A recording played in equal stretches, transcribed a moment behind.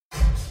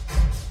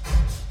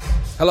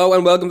Hello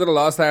and welcome to the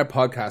Lost Art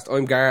Podcast.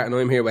 I'm Gar and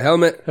I'm here with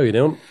Helmet. How you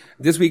doing?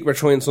 This week we're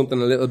trying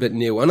something a little bit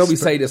new. I know we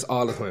say this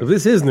all the time.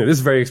 This is new. This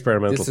is very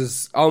experimental. This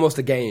is almost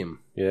a game.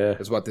 Yeah.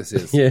 Is what this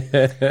is. Yeah.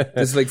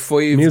 This is like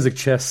music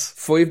chess.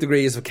 5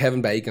 degrees of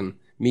Kevin Bacon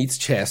meets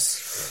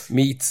chess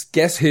meets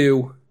Guess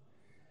Who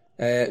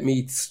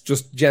meets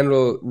just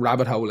general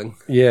rabbit holing.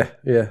 Yeah.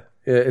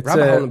 It's,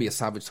 rabbit holing would be a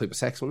savage type of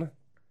sex, wouldn't it?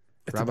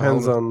 It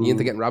depends on... You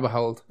into getting rabbit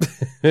holed?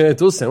 It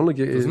does sound like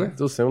it. Doesn't it? It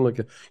does sound like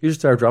it. You should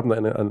start dropping that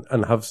in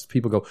and have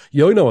people go,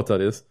 yeah, I know what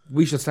that is.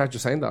 We should start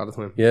just saying that all the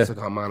time. Yeah. It's like,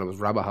 oh man, I was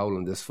rabbit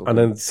holing this fucking... And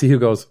then see who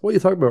goes, what are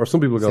you talking about? Or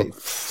some people go,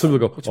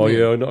 oh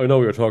yeah, I know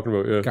what you're talking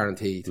about. Yeah.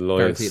 Guaranteed. Lies.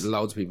 Guaranteed.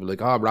 Loads of people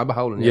like, oh, rabbit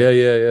holing.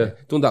 Yeah.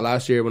 Done that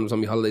last year when I was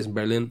on my holidays in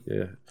Berlin.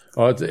 Yeah.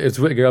 Oh, it's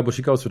with a girl, but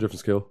she goes to a different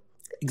school.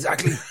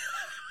 Exactly.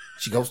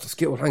 She goes to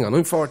school. Hang on,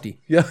 I'm 40.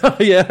 Yeah,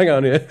 hang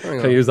on.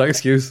 Can't use that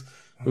excuse.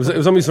 It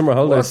was on my summer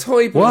holidays.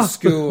 What type of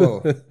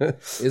school?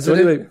 Is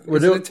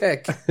it a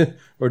tech?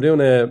 We're doing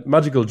a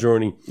magical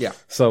journey. Yeah.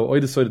 So I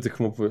decided to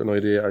come up with an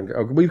idea,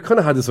 and we kind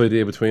of had this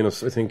idea between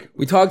us. I think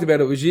we talked about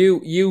it. It was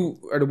you?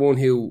 You are the one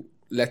who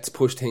lets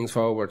push things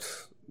forward.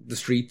 The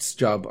streets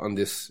job on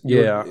this.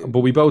 But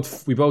we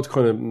both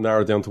kind of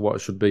narrowed down to what it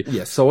should be.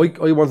 Yes. So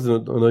I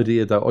wanted an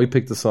idea that I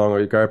picked a song,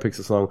 or Gar picks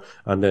a song,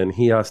 and then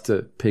he has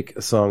to pick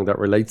a song that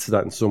relates to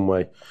that in some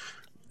way.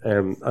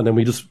 And then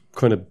we just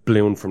kind of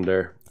ballooned from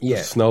there.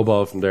 Yeah.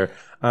 Snowball from there.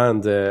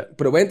 And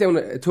but it went down.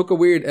 It took a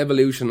weird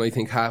evolution, I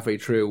think, halfway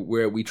through,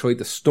 where we tried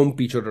to stump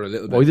each other a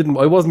little bit.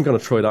 I wasn't going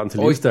to try that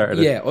until you started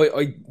it. Yeah,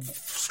 I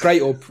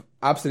straight up,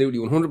 absolutely,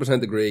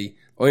 100% agree.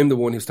 I'm the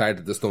one who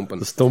started the stumping.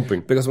 The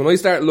stumping. Because when I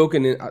started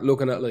looking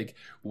at like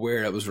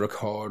where it was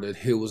recorded,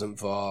 who was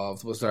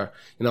involved, was there,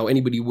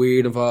 anybody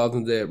weird involved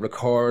in the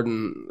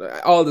recording,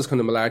 all this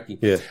kind of malarkey.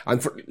 Yeah.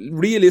 And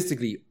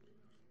realistically,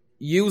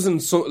 using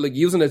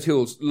the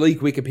tools like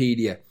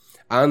Wikipedia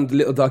and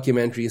little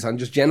documentaries and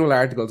just general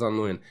articles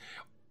online,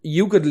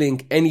 you could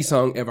link any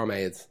song ever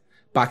made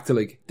back to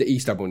like the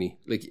Easter Bunny.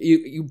 Like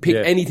you pick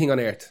anything on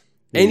earth.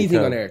 Anything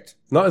on earth.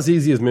 Not as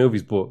easy as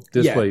movies, but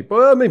this way.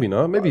 Well, maybe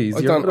not. Maybe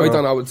easier. I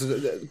don't know.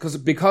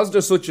 Because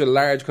there's such a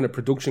large kind of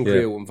production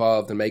crew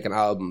involved in making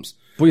albums.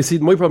 But you see,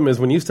 my problem is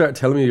when you start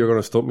telling me you're going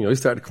to stump me, I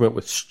start to come up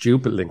with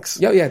stupid links.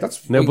 Yeah, that's...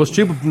 But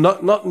stupid,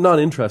 not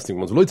interesting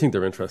ones. Well, I think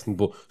they're interesting,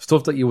 but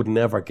stuff that you would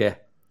never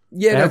get.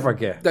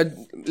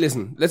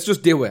 Listen, let's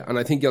just do it, and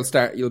I think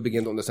you'll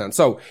begin to understand.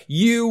 So,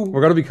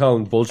 we're going to be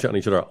calling bullshit on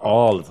each other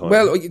all the time.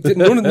 Well,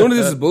 none of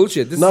this is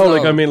bullshit.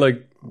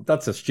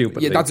 That's a stupid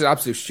thing. Yeah, that's an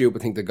absolute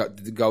stupid thing to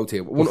go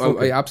to.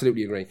 I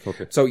absolutely agree.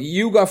 Okay. So,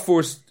 you got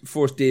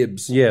first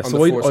dibs. Yeah, so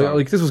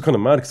this was kind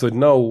of mad, because I'd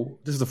know,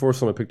 this is the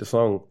first time I picked a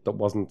song that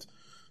wasn't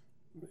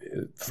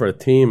for a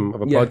theme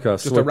of a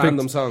podcast. Just a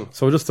random song.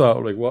 So I just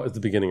thought, like, what is the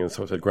beginning? And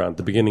so I said, Grant,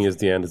 the beginning is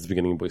the end, is the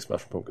beginning by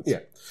Smashing Pumpkins. Yeah.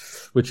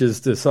 Which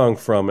is the song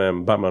from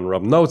Batman and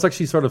Robin. No, it's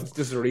actually sort of...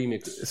 This is a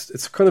remix.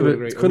 It's kind of a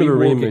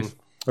remix.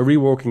 A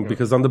reworking,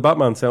 because on the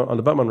Batman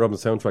Robin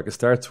soundtrack, it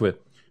starts with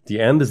the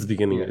end is the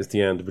beginning is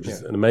the end, which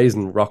is an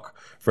amazing rock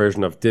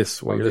version of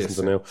this, what you're listening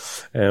to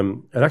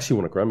now. It actually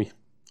won a Grammy.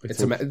 I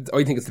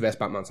think it's the best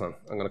Batman song,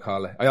 I'm going to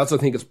call it. I also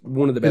think it's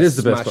one of the best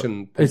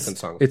Smashing Pumpkins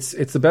songs.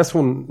 It's the best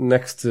one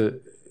next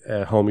to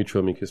Hold Me,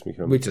 Thrill Me, Kiss Me,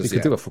 Come. Which is, you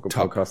could do a fucking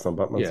podcast on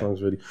Batman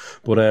songs, really.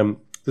 But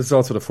this is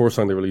also the first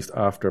song they released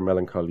after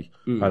Melancholy,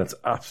 and it's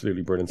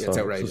absolutely brilliant song. It's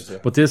outrageous,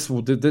 But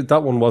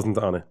that one wasn't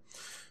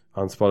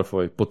on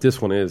Spotify, but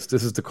this one is.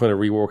 This is the kind of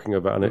reworking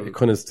of it, and it's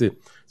kind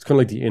of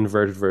like the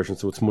inverted version,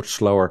 so it's much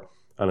slower,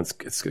 and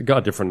it's got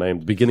a different name.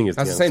 The beginning is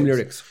the same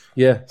lyrics.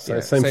 Yeah,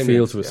 same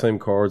feel to it, same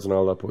chords and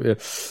all that. But yeah,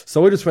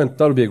 so I just went,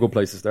 that'll be a good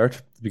place to start.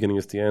 The beginning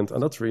is the end,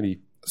 and that's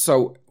really...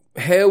 So,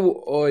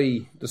 how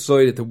I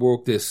decided to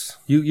work this...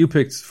 You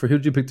picked... For who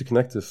did you pick to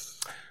connect this?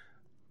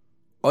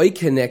 I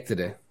connected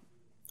it.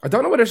 I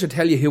don't know whether I should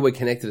tell you who I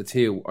connected it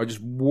to or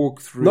just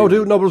walk through... No,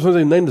 but I was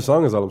saying name the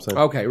song is all I'm saying.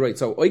 Okay, right.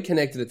 So I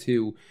connected it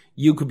to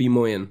You Could Be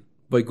Mine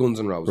by Guns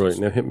N' Roses. Right,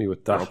 now hit me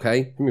with that.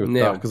 Okay. Hit me with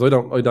that, because I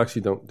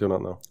actually do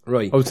not know.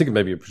 Right. I was thinking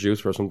maybe a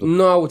producer or something.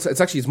 No,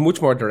 it's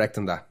much more direct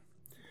than that.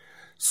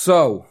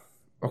 So,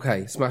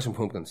 Smashing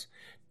Pumpkins.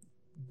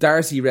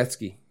 Darcy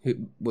Retzky,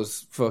 who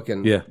was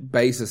fucking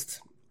bassist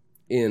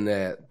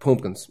in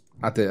Pumpkins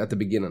at the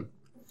beginning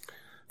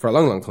for a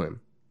long, long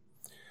time,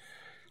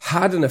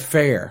 had an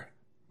affair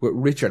with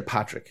Richard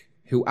Patrick,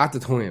 who at the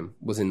time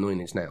was in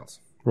Nine Inch Nails.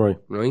 Right.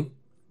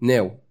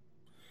 Now,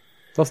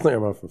 that's not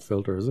your man from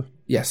Filter, is it?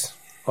 Yes.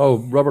 Oh,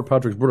 Robert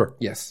Patrick's brother.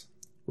 Yes.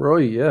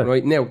 Right, yeah.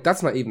 Right. Now,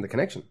 that's not even the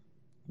connection.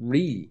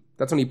 Really.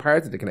 That's only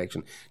part of the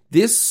connection.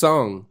 These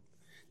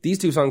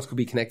two songs could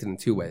be connected in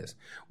two ways.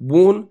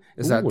 One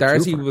is that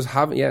Darcy was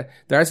having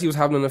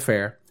an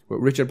affair with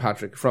Richard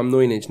Patrick from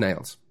Nine Inch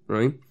Nails,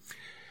 right?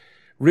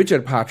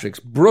 Richard Patrick's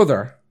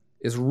brother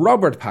is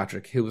Robert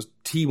Patrick, who was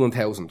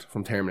T-1000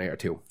 from Terminator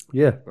 2.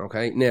 Yeah.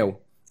 Okay. Now,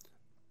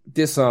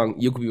 this song,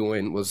 You Could Be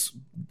Mine, was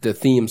the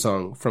theme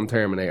song from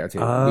Terminator 2.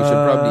 We should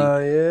probably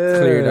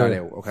clear that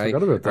out, okay?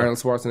 Forgot about that. Arnold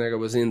Schwarzenegger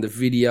was in the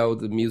video,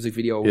 the music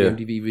video,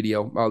 MTV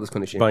video, all this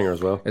kind of shit. Banger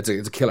as well. It's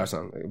a killer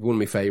song. One of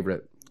my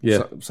favourite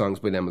songs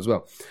by them as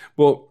well.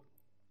 But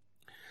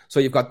so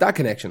you've got that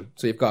connection.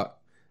 So you've got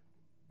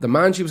the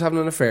man she was having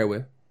an affair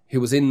with, who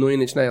was in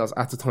 9 Inch Nails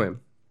at the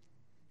time.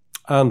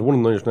 And one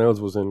of 9 Inch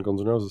Nails was in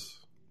Guns N'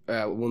 Roses.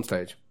 At one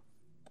stage.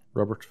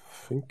 Robert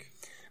Fink.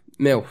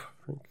 No.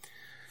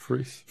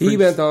 Freeze. He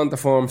went on to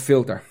form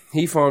Filter.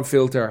 He formed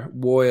Filter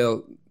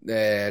while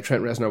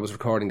Trent Reznor was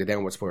recording the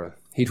Downward Spiral.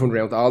 He turned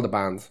around to all the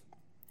band,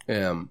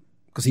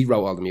 because he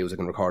wrote all the music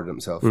and recorded it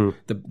himself.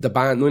 The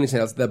band, 9 Inch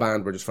Nails, the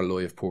band were just for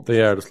live purposes.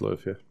 They are just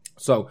live, yeah.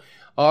 So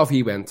off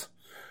he went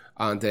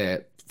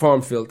and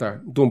formed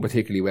Filter, done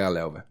particularly well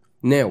out of it.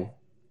 Now,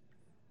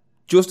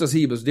 just as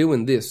he was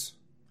doing this,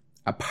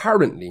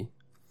 apparently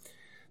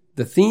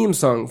the theme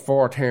song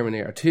for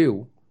Terminator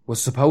 2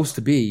 was supposed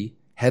to be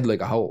Head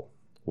Like a Hole.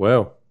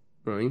 Wow.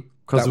 Right?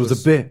 Because there was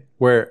a bit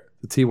where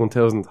the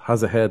T-1000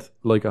 has a head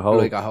like a hole.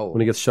 Like a hole. When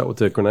he gets shot with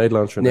the grenade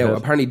launcher in the head.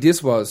 Apparently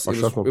this was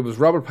it was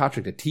Robert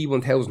Patrick, the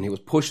T-1000, he was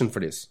pushing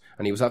for this.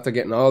 And he was after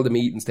getting all the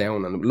meetings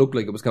down and it looked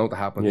like it was going to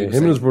happen. Yeah,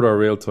 him and his brother are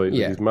real tight.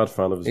 Yeah. He's a mad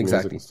fan of his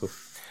music and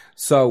stuff.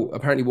 So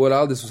apparently while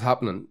all this was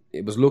happening,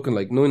 it was looking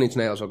like 9 Inch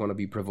Nails were going to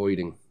be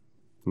providing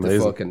the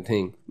fucking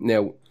thing.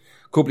 Now,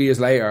 a couple of years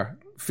later,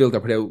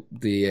 Filter put out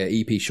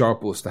the EP Short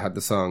Bus that had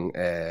the song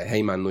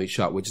Hey Man Nice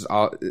Shot, which is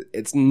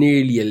it's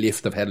nearly a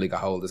lift of Head Like a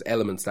Hole. There's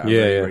elements that are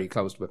very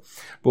close to it.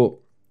 But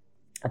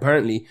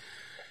apparently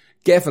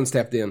Geffen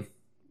stepped in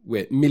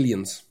with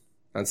millions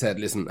and said,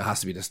 listen, it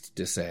has to be this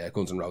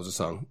Guns N' Roses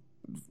song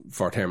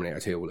for Terminator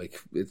 2. Like,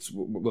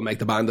 we'll make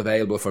the band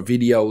available for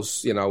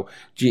videos. You know,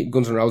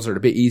 Guns N' Roses are a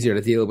bit easier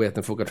to deal with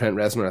than fucking Trent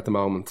Reznor at the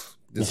moment.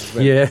 This is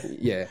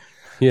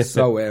when,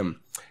 So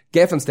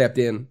Geffen stepped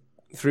in,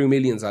 threw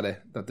millions at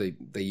it that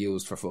they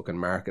used for fucking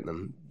marketing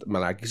and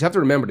malarkey. Because you have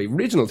to remember, the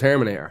original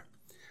Terminator,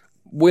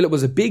 while it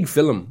was a big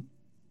film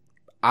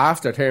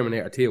after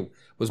Terminator 2,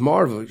 was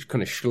more of a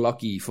kind of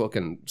schlocky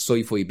fucking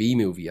sci-fi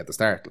B-movie at the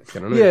start. Like,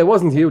 you know what I mean? Yeah, it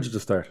wasn't huge at the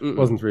start. It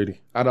wasn't really.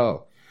 At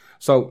all.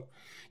 So,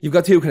 you've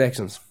got two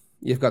connections.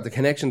 You've got the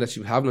connection that she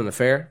was having an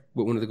affair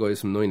with one of the guys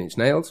from 9 Inch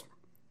Nails.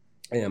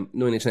 9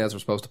 Inch Nails were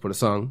supposed to put a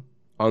song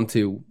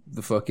onto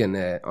the fucking,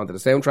 onto the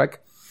soundtrack,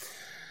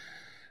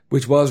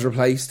 which was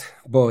replaced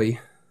by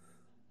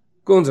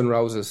Guns N'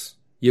 Roses,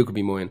 You Could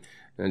Be Mine.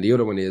 And the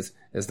other one is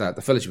that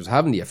the fella she was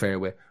having the affair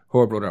with,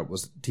 her brother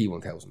was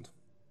T-1000.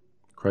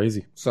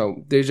 Crazy.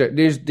 So there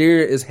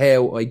is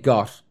how I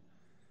got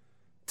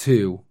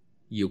to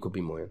You Could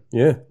Be Mine.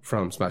 Yeah.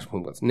 From Smashing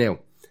Pumpkins. Now,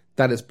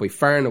 that is by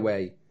far and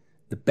away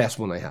the best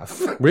one I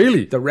have.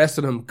 Really? The rest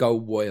of them go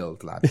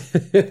wild, lad.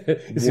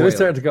 See, I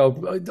started to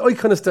go. I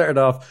kind of started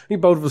off. I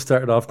think both of us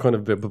started off kind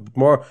of a bit, but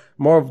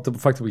more of the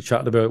fact that we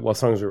chatted about what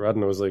songs we were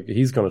adding. I was like,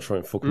 he's going to try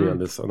and fuck me on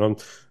this, and I'm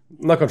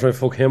not going to try and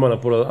fuck him on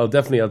it, but I'll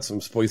definitely add some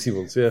spicy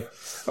ones. Yeah.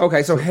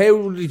 Okay, so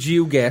how did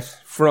you get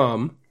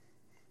from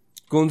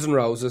Guns N'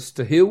 Roses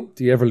to who?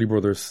 The Everly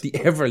Brothers. The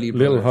Everly Brothers.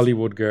 Little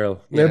Hollywood Girl.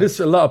 Now,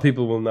 a lot of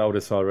people will know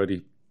this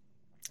already,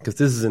 because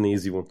this is an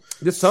easy one.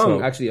 This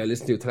song, actually, I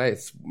listened to it today.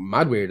 It's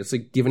mad weird. It's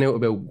like giving out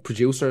about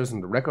producers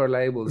and the record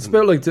labels. It's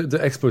about like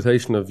the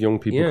exploitation of young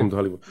people come to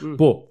Hollywood.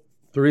 But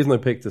the reason I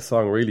picked this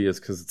song really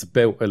is because it's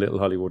about a little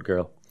Hollywood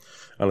girl.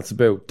 And it's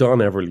about Don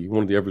Everly,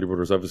 one of the Everly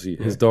Brothers, obviously,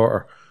 his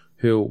daughter,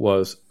 who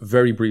was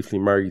very briefly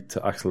married to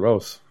Axl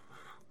Rose.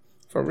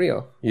 For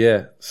real?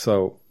 Yeah.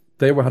 So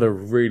they had a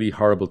really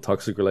horrible,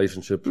 toxic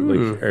relationship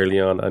like early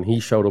on. And he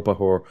showed up at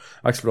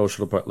Axl Rose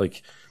showed up at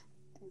like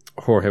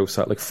her house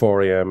at like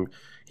 4 a.m.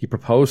 He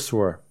proposed to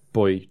her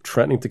by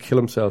threatening to kill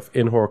himself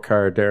in her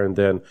car there and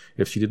then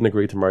if she didn't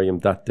agree to marry him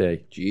that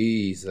day.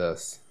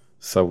 Jesus.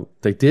 So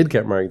they did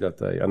get married that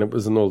day, and it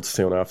was annulled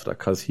soon after that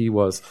because he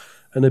was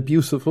an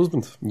abusive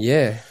husband.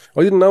 Yeah.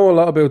 I didn't know a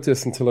lot about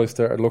this until I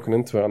started looking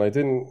into it, and I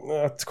didn't.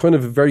 It's kind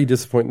of very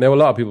disappointing. Now, a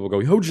lot of people will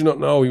go, how did you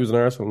not know he was an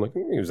arsehole? I'm like,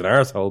 he was an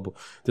arsehole, but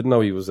didn't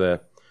know he was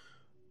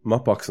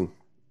mop boxing.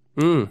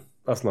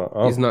 That's not.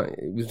 He's not.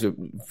 He was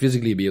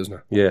physically abusing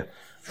her. Yeah.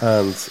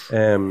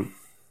 And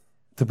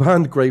the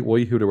band Great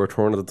White, who they were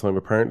touring at the time,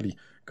 apparently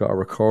got a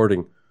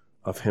recording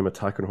of him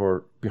attacking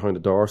her behind the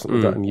door or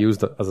something like that, and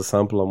used it as a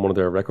sample on one of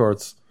their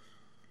records.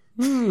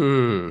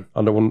 On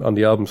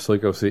the album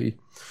Psycho City.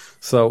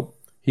 So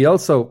he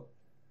also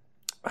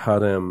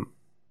had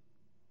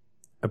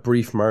a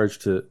brief marriage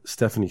to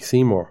Stephanie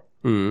Seymour.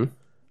 And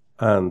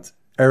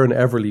Erin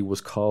Everly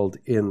was called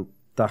in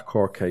that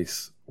court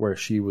case where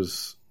she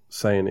was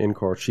saying in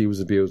court she was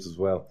abused as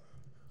well.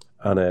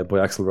 And by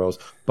Axl Rose.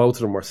 Both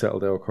of them were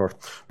settled out of court.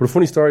 But a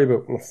funny story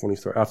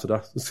after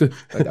that.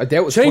 I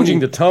doubt it's changing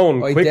funny. the tone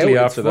quickly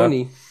after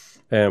funny.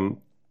 that.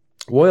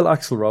 While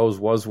Axl Rose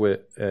was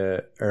with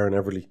Erin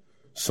Everly,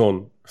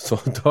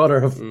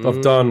 daughter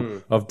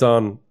of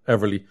Don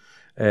Everly,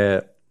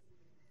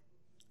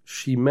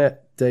 she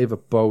met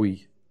David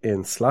Bowie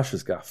in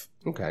Slash's gaff.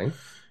 Okay.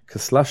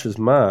 Because Slash's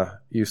ma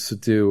used to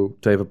do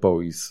David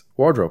Bowie's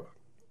wardrobe.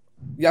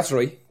 That's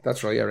right.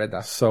 I read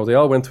that. So they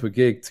all went to a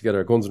gig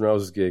together, a Guns N'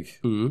 Roses gig,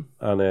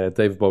 and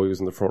David Bowie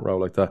was in the front row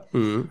like that.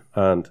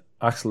 And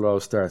Axl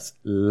Rose starts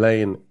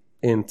laying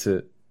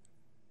into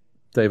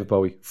David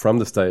Bowie from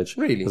the stage.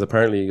 Really? Because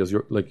apparently he goes,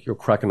 you're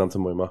cracking onto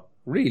my ma.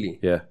 Really?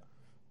 Yeah.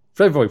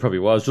 David Bowie probably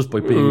was, just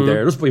by being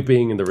there, just by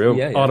being in the room,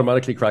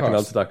 automatically cracking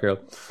onto that girl.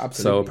 Absolutely.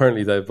 So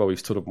apparently David Bowie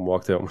stood up and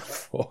walked out and went,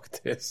 fuck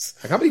this.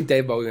 I can't believe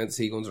David Bowie went to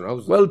see Guns N'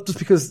 Roses. Well, just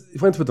because he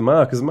went with the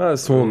Ma, because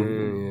Ma's son...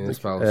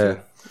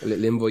 a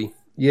little envoy.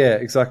 Yeah,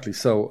 exactly.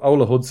 So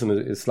Ola Hudson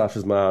is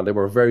Slash's Ma, and they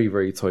were very,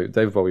 very tight.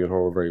 David Bowie and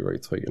her were very, very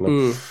tight,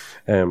 you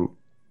know.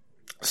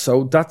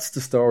 So that's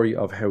the story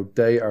of how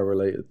they are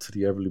related to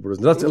the Everly Brothers.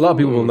 That's, a lot of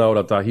people will know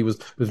that he was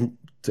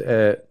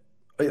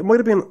it might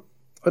have been...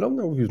 I don't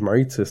know if he was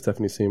married to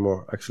Stephanie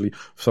Seymour, actually.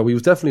 So he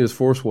was definitely, his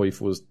first wife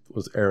was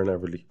Erin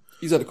Everly.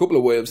 He's had a couple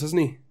of wives,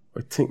 hasn't he?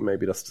 I think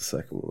maybe that's the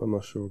second one. I'm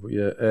not sure. But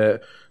yeah,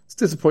 it's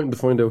disappointing to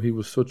find out he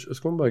was such a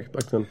scumbag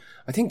back then.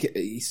 I think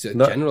he's a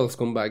general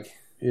scumbag.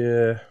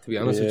 Yeah. To be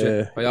honest with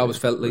you. I always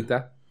felt like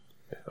that.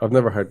 I've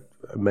never heard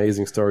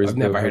amazing stories. I've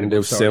never heard a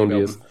good story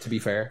about him, to be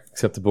fair.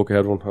 Except the book I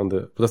had one on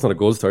but that's not a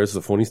good story, it's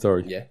a funny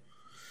story. Yeah.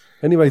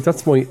 Anyway,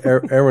 that's my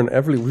Erin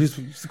Everly.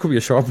 This could be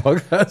a short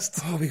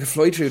podcast. Oh, we could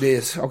fly through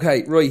this.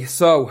 Okay, right.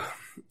 So,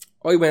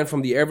 I went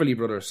from the Everly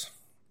Brothers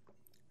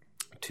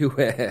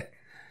to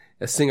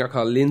a singer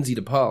called Lindsay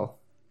DePaul.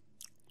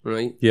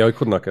 Right? Yeah, I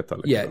could not get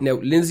that. Yeah, now,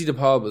 Lindsay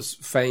DePaul was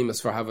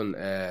famous for having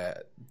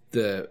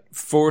the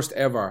first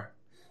ever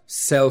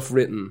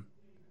self-written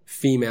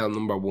female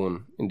number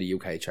one in the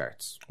UK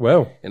charts.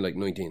 Wow. In like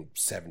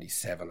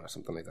 1977 or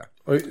something like that.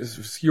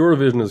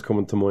 Eurovision is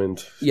coming to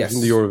mind. Yes.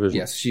 In the Eurovision.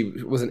 Yes, she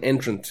was an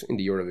entrant in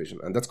the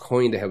Eurovision, and that's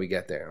kind of how we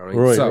get there. All right?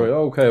 Right, so, right.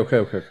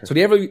 Okay. So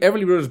the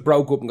Everly Brothers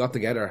broke up and got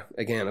together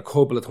again a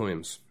couple of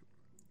times,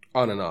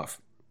 on and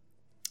off.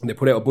 And they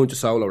put out a bunch of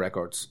solo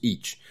records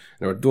each.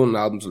 And they were done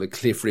albums like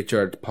Cliff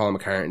Richard, Paul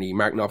McCartney,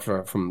 Mark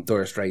Knopfler from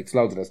Dire Straits,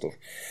 loads of that stuff.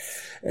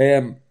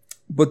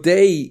 But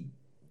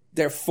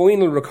their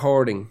final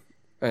recording...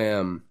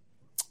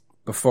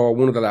 before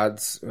one of the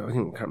lads, I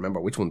can't remember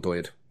which one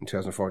died in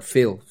 2004.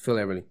 Phil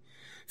Everly.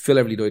 Phil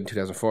Everly died in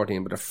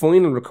 2014, but their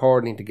final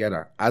recording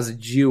together as a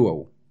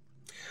duo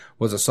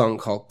was a song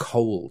called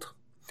Cold,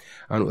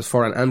 and it was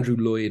for an Andrew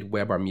Lloyd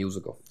Webber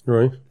musical.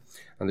 Right.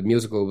 And the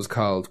musical was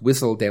called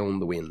Whistle Down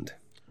the Wind.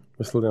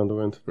 Whistle Down the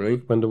Wind.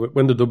 Right.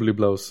 When the W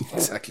blows.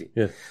 Exactly.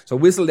 Yeah. So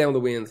Whistle Down the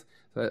Wind,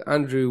 the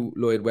Andrew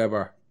Lloyd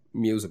Webber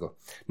musical.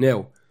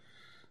 Now,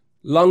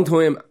 long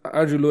time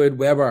Andrew Lloyd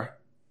Webber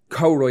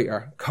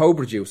co-writer,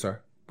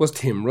 co-producer was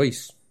Tim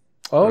Rice.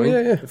 Oh,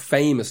 right? Yeah.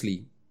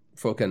 Famously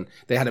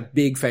they had a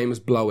big famous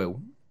blowout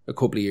a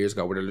couple of years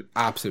ago where they're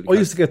absolutely... I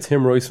used to get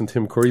Tim Rice and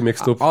Tim Curry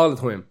mixed up. All the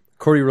time.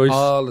 Curry Rice.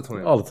 All the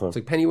time. It's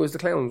like Pennywise the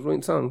Clown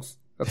writing songs.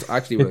 That's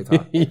actually what I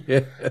thought.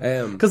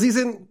 Yeah. Because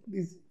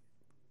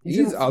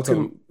he's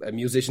also a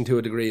musician to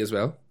a degree as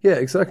well. Yeah,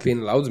 exactly. Been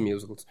in loads of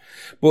musicals.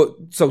 But,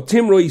 so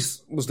Tim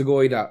Rice was the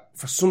guy that,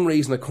 for some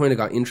reason, I kind of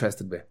got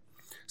interested with.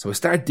 So I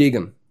started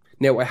digging.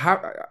 Now, I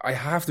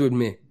have to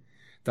admit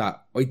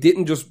that I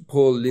didn't just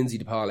pull Lindsay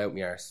DePaul out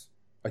my arse.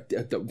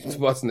 It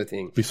wasn't a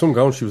thing. Be some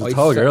going, she was a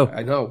tall girl.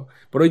 I know.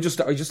 But I just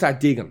started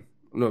digging.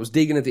 And I was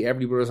digging at the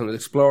Everly Brothers and I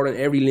was exploring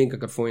every link I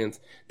could find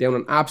down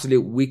an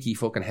absolute wiki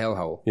fucking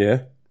hellhole.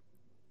 Yeah.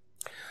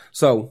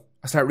 So,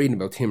 I started reading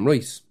about Tim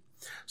Rice.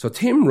 So,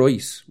 Tim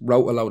Rice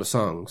wrote a load of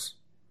songs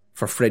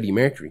for Freddie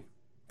Mercury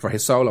for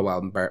his solo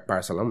album,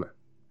 Barcelona.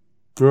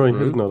 Right, I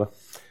didn't know that.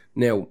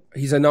 Now,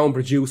 he's a known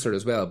producer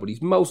as well, but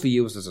he's mostly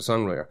used as a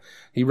songwriter.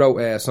 He wrote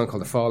a song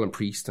called The Fallen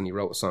Priest, and he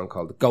wrote a song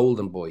called The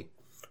Golden Boy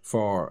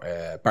for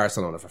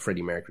Barcelona for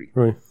Freddie Mercury.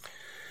 Right.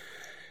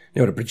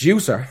 Now, the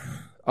producer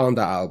on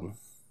that album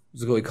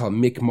was a guy called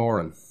Mick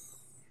Moran.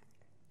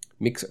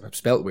 Mick,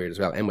 spelt weird as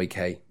well,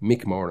 M-Y-K,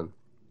 Mick Moran.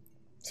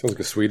 Sounds like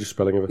a Swedish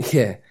spelling of it.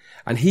 Yeah.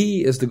 And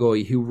he is the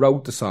guy who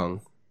wrote the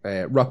song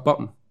Rock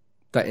Bottom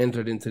that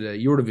entered into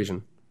the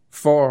Eurovision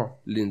for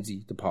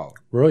Lindsay DePaul.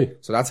 Right.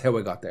 So that's how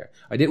I got there.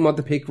 I didn't want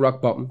to pick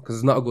Rock Bottom because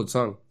it's not a good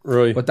song.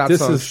 Right. But that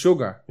song,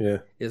 Sugar,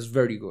 is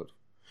very good.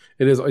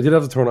 It is. I did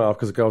have to turn it off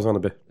because it goes on a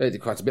bit.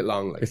 It's a bit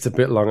long. Like. It's a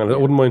bit long. And I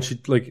wouldn't mind,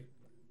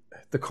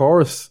 the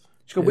chorus...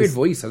 She's got a weird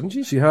voice, hasn't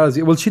she? She has.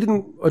 Well, she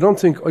didn't... I don't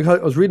think... I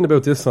was reading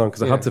about this song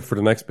because I had to for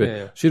the next bit.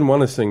 Yeah. She didn't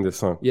want to sing this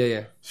song.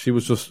 Yeah. She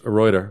was just a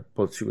writer,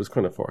 but she was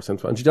kind of forced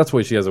into it. And that's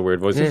why she has a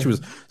weird voice. I think she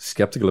was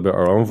sceptical about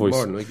her own voice.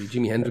 More than likely.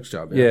 Jimi Hendrix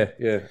job. Yeah.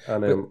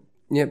 And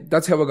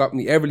that's how I got from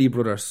the Everly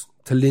Brothers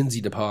to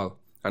Lindsay DePaul.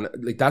 And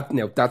like that,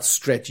 now that's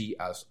stretchy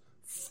as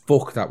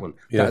fuck, that one.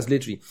 Yeah. That is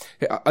literally...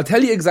 I'll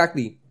tell you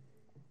exactly.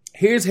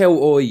 Here's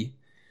how I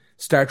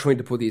start trying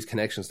to put these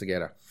connections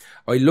together.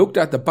 I looked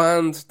at the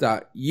band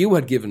that you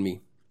had given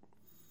me.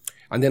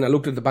 And then I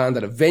looked at the band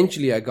that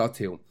eventually I got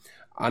to.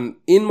 And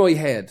in my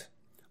head,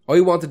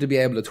 I wanted to be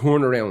able to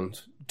turn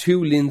around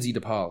to Lindsay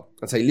DePaul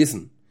and say,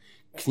 listen,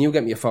 can you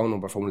get me a phone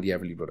number for one of the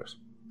Everly Brothers?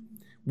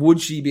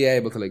 would she be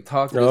able to like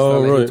talk to this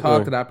fella,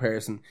 talk to that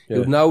person,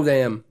 who'd know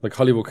them, like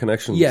Hollywood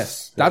connections?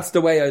 Yes, that's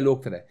the way I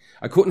looked at it.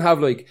 I couldn't have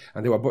like,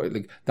 and they were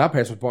like, that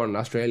person was born in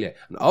Australia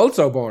and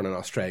also born in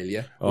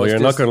Australia. Oh, you're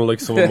not going to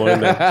like someone more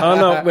than Oh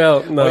no,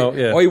 well, no,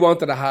 I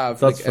wanted to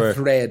have like a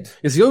thread.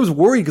 You see, I was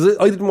worried because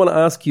I didn't want to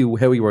ask you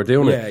how you were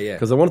doing it,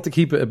 because I wanted to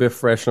keep it a bit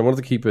fresh and I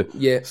wanted to keep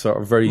it sort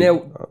of very.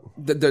 Now,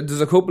 there's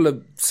a couple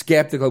of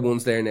skeptical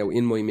ones there now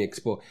in my mix,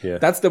 but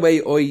that's the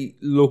way I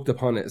looked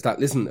upon it. Is that,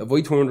 listen, if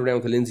I turned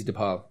around to Lindsay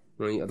DePaul,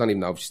 right, I don't even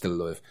know if she's still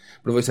alive,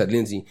 but if I said,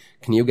 Lindsay,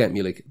 can you get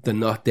me like the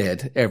not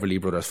dead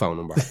Everly Brothers phone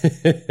number?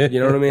 You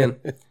know what I mean?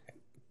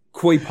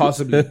 Quite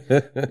possibly.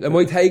 It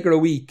might take her a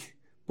week,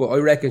 but I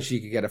reckon she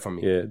could get it from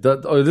me. Yeah,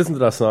 I listened to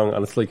that song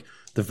and it's like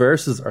the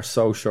verses are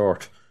so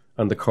short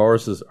and the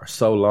choruses are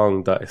so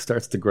long that it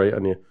starts to grate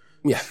on you.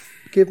 Yeah.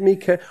 Give me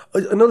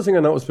another thing I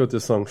noticed about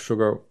this song,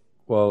 Sugar,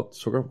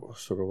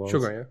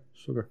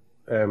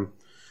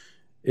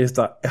 is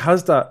that it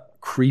has that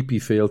creepy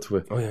feel to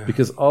it. Oh, yeah.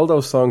 Because all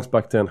those songs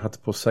back then had to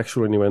put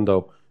sexual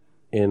innuendo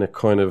in a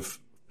kind of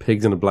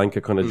pigs in a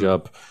blanket kind of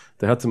job.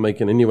 They had to make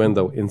an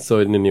innuendo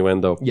inside an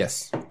innuendo.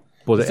 Yes.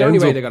 But it's the only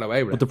way they got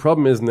away with it. But the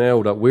problem is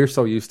now that we're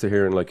so used to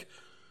hearing like,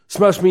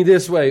 smash me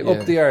this way,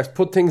 up the arse,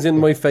 put things in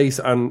my face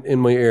and in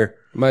my ear.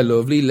 My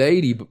lovely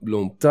lady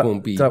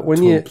bumpy. That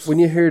when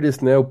you hear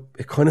this now,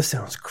 it kind of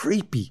sounds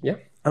creepy. Yeah.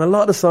 And a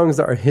lot of the songs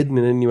that are hidden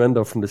in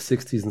innuendo from the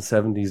 60s and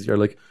 70s, you're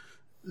like,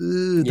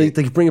 they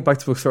bring it back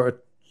to a sort of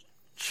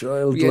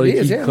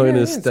childlike kind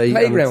of state.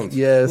 Playground.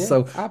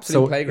 So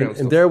playground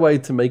in their way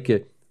to make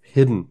it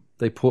hidden,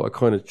 they put a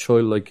kind of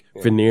childlike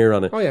veneer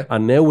on it. Oh, yeah.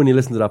 And now when you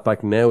listen to that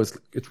back now, it's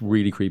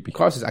really creepy. Of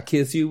course, it's I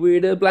kiss you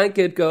where the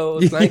blanket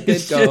goes,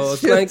 blanket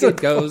goes, blanket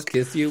goes,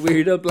 kiss you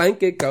where the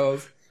blanket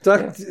goes.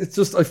 It's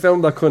just, I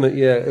found that kind of,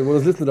 when I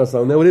was listening to that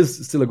song, now it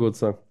is still a good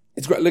song.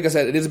 It's great. Like I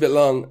said, it is a bit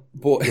long,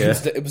 but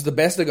it was the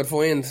best I could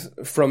find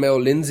from El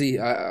Lindsay.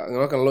 I'm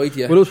not going to lie to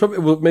you. Well, it was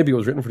probably, maybe it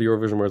was written for the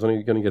Eurovision where it's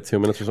only going to get 2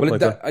 minutes or something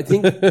like that. I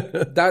think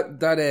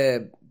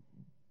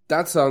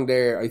that song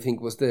there, I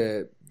think, was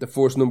the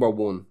first number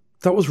one.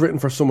 That was written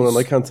for someone, and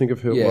I can't think of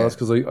who it was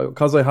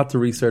because I had to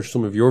research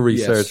some of your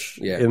research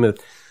in it.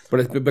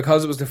 But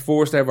because it was the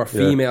first ever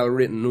female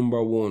written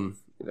number one,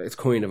 it's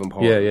kind of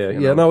important.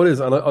 Yeah. No, it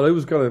is, and I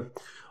was gonna.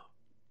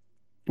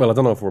 Well, I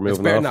don't know if we're moving on.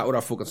 It's better than that with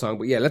our fucking song,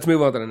 but let's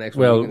move on to the next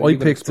one. Well, I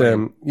picked.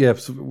 So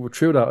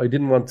through that, I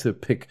didn't want to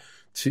pick.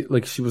 She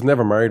was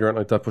never married or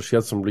anything like that, but she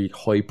had some really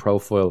high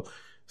profile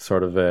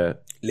sort of.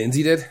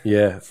 Lindsay did.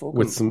 Yeah,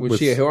 was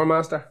she a whore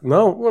master?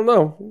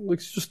 No,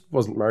 like she just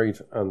wasn't married,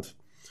 and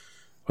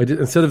I did,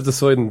 instead of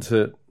deciding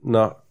to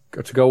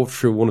go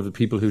through one of the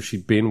people who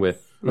she'd been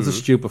with. That's a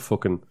stupid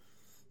fucking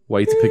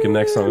way to pick a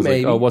next song. I was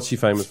like, oh, what's she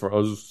famous for? I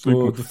was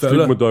sleeping with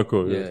that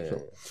guy. Yeah.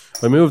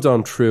 So I moved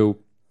on through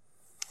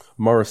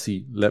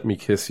Morrissey, Let Me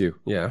Kiss You.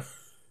 Yeah.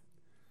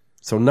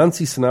 So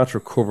Nancy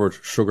Sinatra covered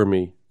Sugar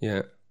Me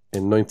in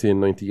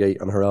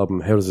 1998 on her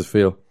album How Does It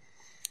Feel?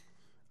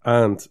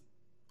 And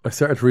I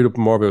started to read up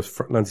more about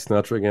Nancy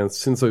Sinatra again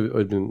since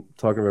I'd been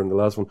talking about her in the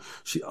last one.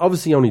 She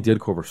obviously only did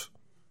covers.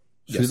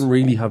 She didn't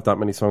really have that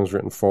many songs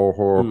written for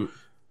her.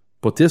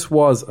 But this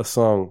was a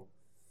song,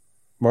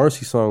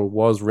 Morrissey's song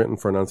was written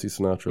for Nancy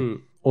Sinatra,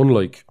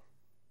 unlike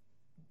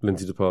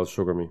Lindsay DePaul's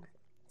Sugar Me.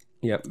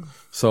 Yep.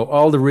 So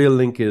all the real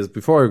link is,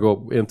 before I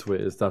go into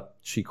it, is that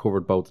she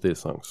covered both of these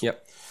songs.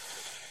 Yep.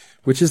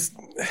 Which is,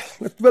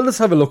 well, let's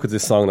have a look at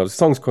this song now. This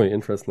song's quite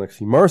interesting,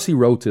 actually. Morrissey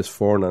wrote this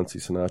for Nancy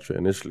Sinatra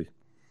initially.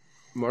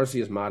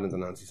 Morrissey is mad into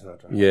Nancy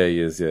Sinatra. Yeah, he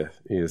is, He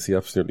is. He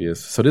absolutely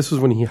is. So this was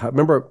when he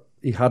remember,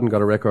 he hadn't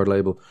got a record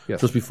label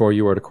just before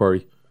You Are the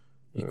Quarry.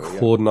 He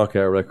could not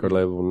get a record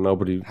label when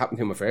nobody... It happened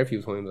to him a fair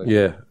few times.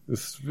 Yeah.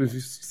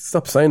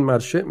 Stop saying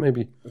mad shit,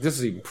 maybe. This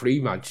is even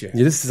pre-mad shit.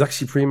 Yeah, this is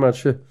actually pre-mad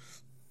shit.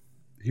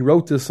 He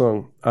wrote this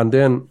song and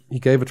then he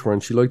gave it to her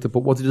and she liked it. But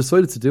what he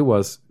decided to do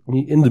was,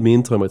 in the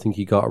meantime, I think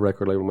he got a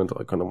record label and went,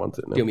 I kind of want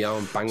it now. Give me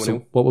on, bang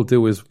so what we'll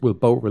do is we'll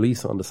both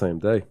release it on the same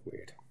day.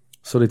 Weird.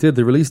 So they did.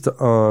 They released it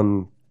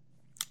on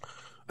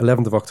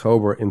 11th of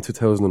October in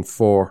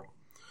 2004.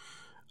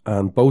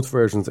 And both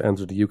versions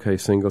entered the UK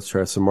singles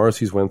chart. So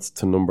Morrissey's went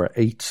to number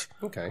 8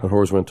 and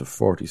hers went to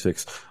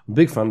 46. I'm a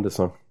big fan of this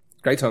song.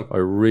 Great song. I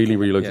really,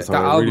 really like this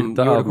song.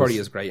 That album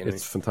is great. Anyway.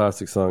 It's a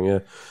fantastic song, yeah.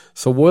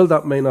 So while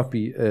that may not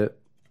be a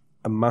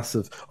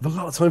massive... I have a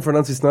lot of time for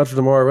Nancy Sinatra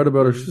tomorrow. I read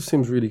about her. She just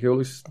seems really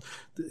cool.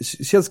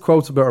 She has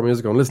quotes about her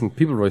music. And listen,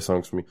 people write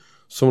songs for me.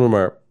 Some of them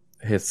are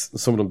hits.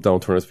 Some of them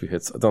don't turn out to be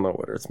hits. I don't know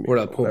whether it's me. Or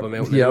I'll pump them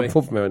out anyway. Yeah, I'll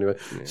pump them out anyway.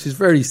 Yeah.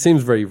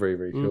 Seems very, very,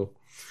 very cool.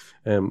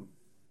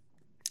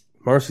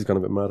 Morrissey's gone a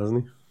bit mad,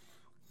 hasn't he?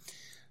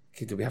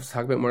 Okay, do we have to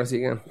talk about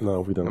Morrissey again?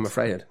 No, we don't. I'm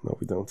afraid. No,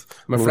 we don't.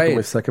 I'm afraid. Look at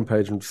my second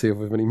page and see if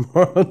we have any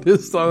more on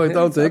this song. I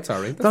don't think. That's all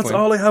right. That's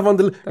all I have on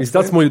the list.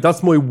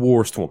 That's my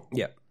worst one.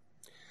 Yeah.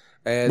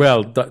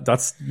 Well,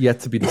 that's yet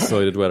to be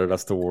decided whether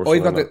that's the worst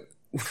one. I've got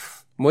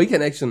my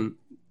connection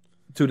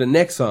to the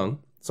next song.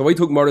 So I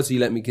took Morrissey,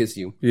 Let Me Kiss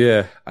You.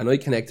 Yeah. And I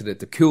connected it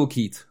to Cool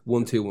Keith,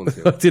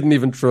 1212. I didn't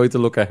even try to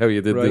look at how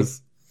you did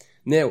this.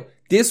 Now,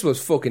 This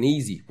was fucking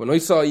easy. When I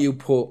saw you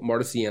put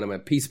Morrissey in, I'm a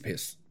piece of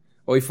piss.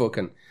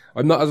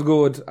 I'm not as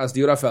good as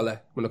the other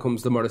fella when it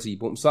comes to Morrissey,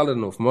 but I'm solid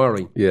enough. I'm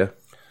alright. Yeah.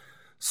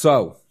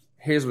 So,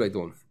 here's what I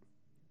done.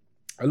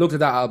 I looked at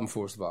that album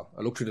first of all.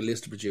 I looked through the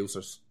list of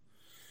producers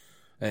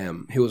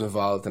who was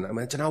involved, and I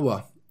went, you know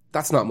what?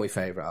 That's not my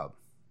favourite album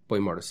by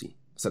Morrissey.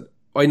 I said,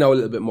 I know a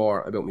little bit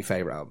more about my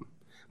favourite album.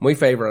 My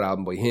favourite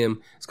album by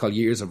him is called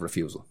Years of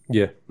Refusal.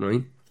 Yeah.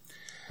 Right?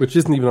 Which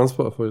isn't even on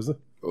Spotify, is it?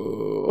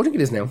 I think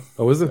it is now.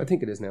 Oh, is it? I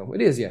think it is now.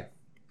 It is, yeah.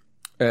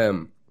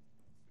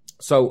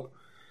 So,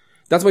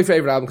 that's my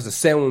favourite album because it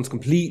sounds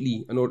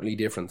completely and utterly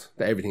different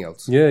to everything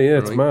else. Yeah,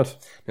 it's mad.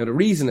 Now, the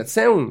reason it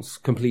sounds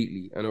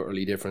completely and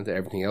utterly different to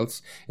everything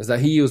else is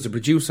that he used a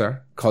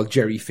producer called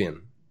Jerry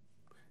Finn.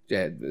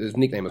 Yeah, his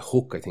nickname is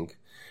Hook, I think.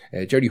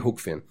 Jerry Hook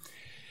Finn.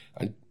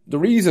 And the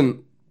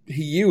reason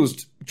he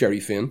used Jerry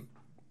Finn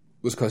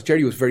was because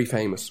Jerry was very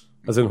famous.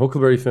 As in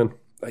Huckleberry Finn?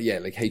 Yeah,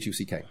 like Huck.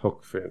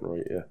 Huck Finn,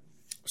 right, yeah.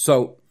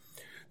 So,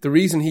 the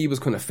reason he was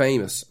kind of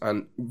famous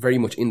and very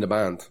much in the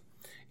band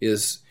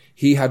is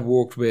he had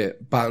worked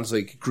with bands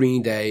like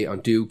Green Day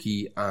on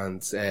Dookie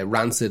and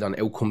Rancid on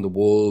Out Come the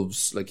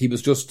Wolves. Like, he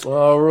was just...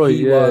 Oh, right,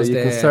 yeah.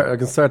 I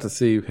can start to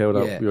see how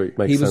that makes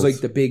sense. He was like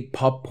the big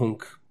pop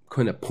punk,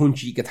 kind of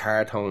punchy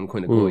guitar tone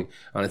kind of guy.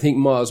 And I think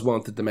Moz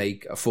wanted to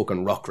make a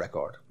fucking rock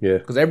record. Yeah.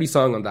 Because every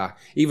song on that,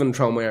 even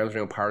Throw My Arms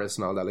Around Paris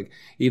and all that, like,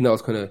 even though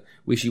it's kind of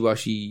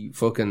wishy-washy,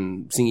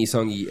 fucking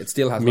singy-songy, it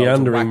still has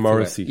meandering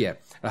Morrissey. Yeah.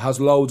 It has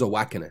loads of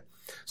whack in it.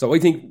 So I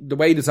think the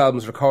way this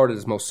album's recorded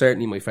is most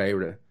certainly my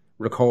favourite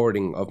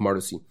recording of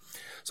Morrissey.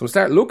 So I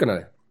started looking at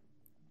it.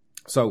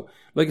 So,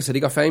 like I said,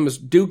 he got famous.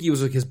 Dookie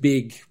was like his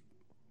big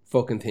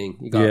fucking thing.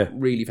 He got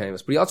really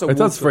famous. But he also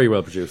that's very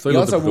well produced. He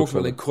also worked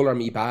with like Colour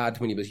Me Bad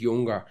when he was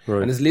younger.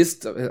 Right. And his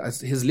list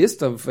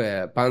of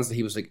bands that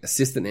he was like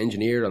assistant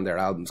engineer on their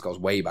albums goes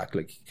way back.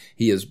 Like,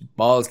 he is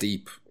balls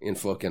deep in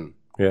fucking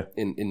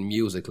in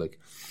music. Like,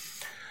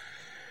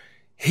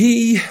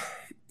 he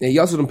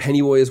also done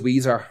Pennywise,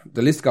 Weezer.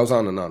 The list goes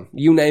on and on.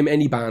 You name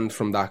any band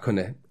from that kind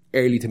of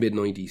early to mid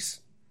 90s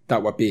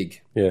that were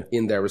big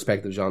in their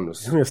respective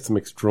genres. He has to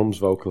mix drums,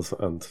 vocals,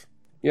 and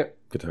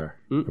guitar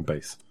and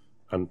bass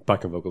and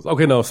backing vocals.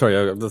 Okay, no, sorry,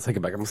 I'll take it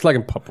back. I'm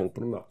slagging pop punk,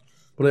 but I'm not.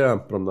 But I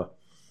am, but I'm not.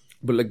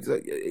 But like,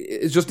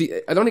 it's just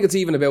I don't think it's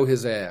even about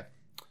his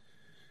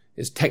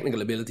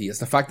technical ability. It's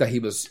the fact that he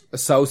was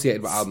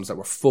associated with albums that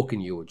were fucking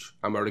huge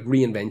and were like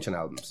reinvention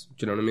albums.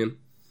 Do you know what I mean?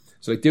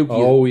 So like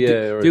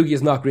Dookie, Dookie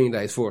is not Green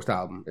Day's first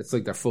album. It's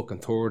like their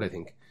fucking third, I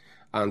think.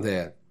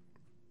 And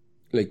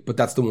but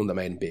that's the one that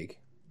made him big.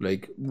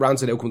 Like,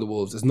 Rancid Out Come the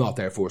Wolves is not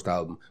their first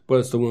album, but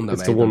it's the one that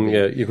made them big.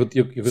 Yeah. You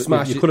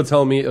could have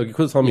told me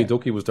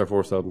Dookie was their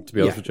first album, to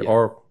be honest with you,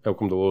 or Out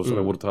Come the Wolves, and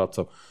I would have thought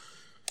so.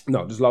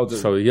 No, there's loads of...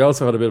 So he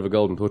also had a bit of a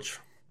golden touch.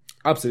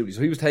 Absolutely.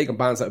 So he was taking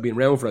bands that had been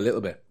around for a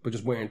little bit, but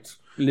just weren't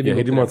living. Yeah,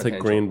 he didn't want to take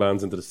green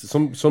bands into this.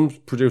 Some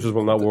producers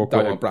will not work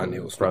with brand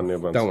new bands.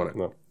 Don't want it.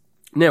 No.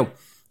 Now,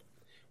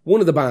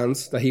 one of the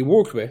bands that he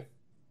worked with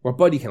were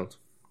Body Count.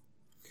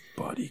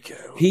 Body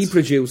Count. He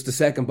produced the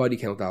second Body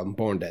Count album,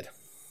 Born Dead.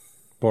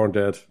 Born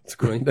Dead. It's a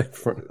great name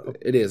for it.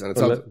 It is, and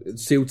it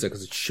suits it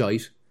because it's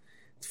shite.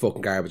 It's a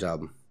fucking garbage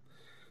album.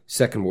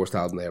 Second worst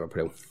album they ever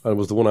put out. And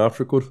was the one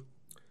after it good?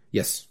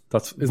 Yes.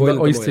 Isn't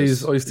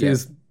that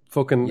Ice-T's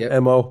fucking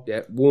MO?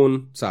 Yeah.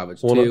 1,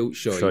 Savage. 2,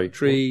 shy.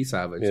 3,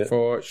 Savage. Yeah.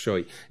 4,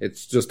 shy.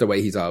 It's just the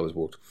way he's always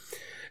worked.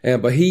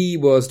 But he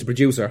was the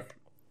producer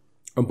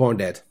on Born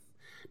Dead.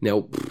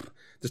 Now,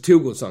 there's 2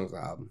 good songs on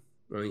the album.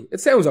 Right? It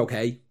sounds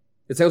okay.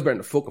 It sounds better than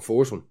the fucking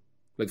first one.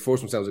 Like, the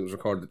first one sounds like it was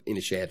recorded in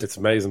a shed. It's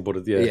amazing, but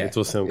it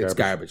does sound garbage. It's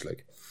garbage,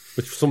 like.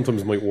 Which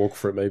sometimes might work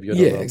for it, maybe. I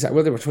don't know. Exactly.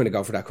 Well, they were trying to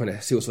go for that kind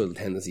of suicidal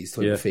tendencies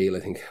type of feel, I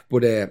think.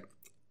 But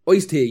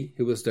Ice-T,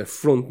 who was the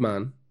front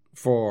man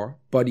for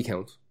Body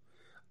Count,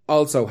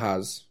 also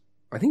has,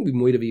 I think we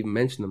might have even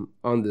mentioned him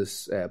on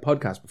this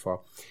podcast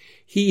before,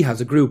 he has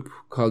a group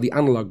called the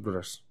Analog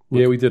Brothers.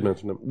 Yeah, we did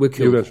mention them.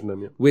 You mentioned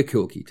them, yeah. With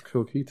Kool Keith.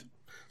 Kool Keith.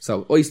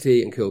 So,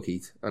 Ice-T and Kool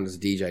Keith, and there's a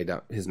DJ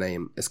that his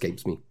name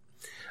escapes me.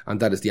 And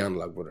that is the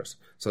Analog Brothers.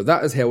 So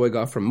that is how I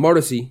got from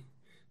Morrissey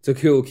to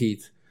Kool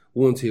Keith,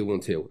 1 2 1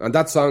 2. And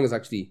that song is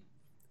actually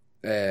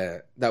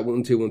that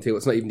 1 2 1 2.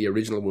 It's not even the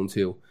original 1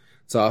 2.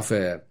 It's off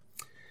a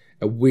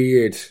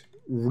weird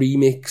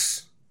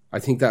remix. I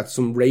think that's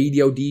some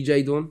radio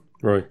DJ done.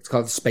 Right. It's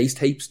called Space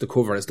Tapes. The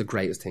cover is the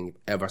greatest thing you've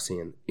ever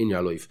seen in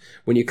your life.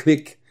 When you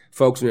click,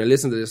 folks, when you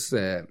listen to this,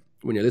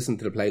 when you listen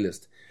to the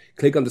playlist,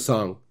 click on the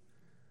song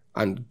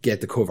and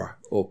get the cover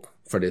up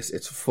for this.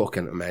 It's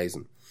fucking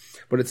amazing.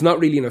 But it's not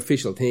really an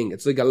official thing.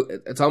 It's like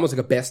it's almost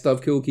like a best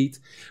of Kool Keith,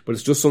 but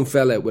it's just some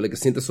fella with like a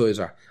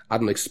synthesizer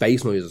adding like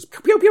space noises, pew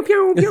pew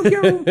pew pew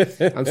pew,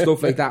 and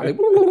stuff like that,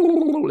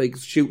 like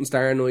shooting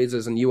star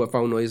noises and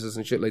UFO noises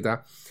and shit like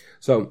that.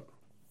 So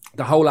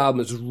the whole album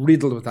is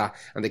riddled with that,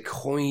 and they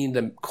kind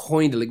of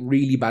like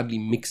really badly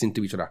mix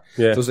into each other.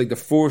 Yeah. So it's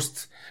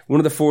like one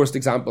of the first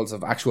examples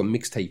of actual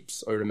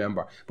mixtapes I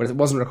remember, but it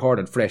wasn't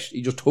recorded fresh.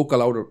 He just took a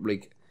load of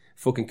like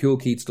fucking Kool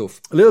Keith stuff.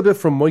 A little bit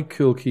from Mike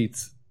Kool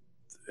Keith.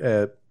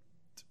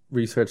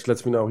 research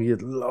lets me know he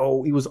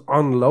was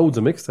on loads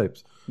of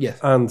mixtapes. Yes.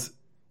 And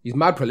he's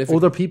mad prolific.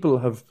 Other people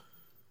have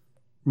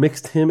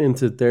mixed him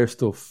into their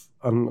stuff,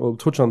 and I'll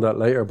touch on that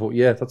later. But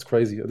yeah, that's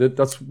crazy.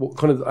 That's what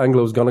kind of angle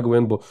I was going to go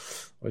in, but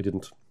I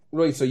didn't.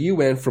 Right, so you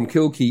went from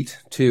Kill Keith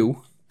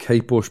to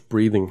Kate Bush,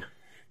 Breathing.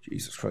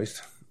 Jesus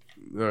Christ.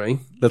 All right.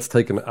 Let's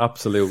take an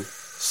absolute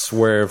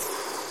swerve.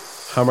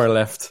 Hammer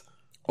left.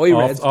 We're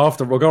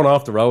going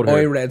off the road here.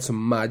 I read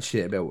some mad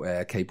shit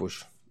about Kate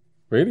Bush.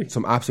 Really?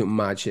 Some absolute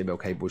mad shit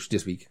about Kate Bush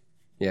this week.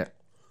 Yeah.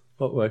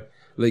 What way?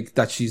 Like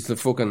that she's the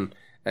fucking...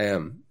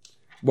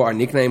 what her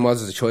nickname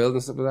was as a child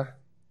and stuff like that.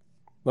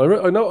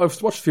 I know.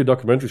 I've watched a few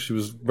documentaries. She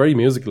was very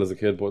musical as a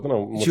kid, but I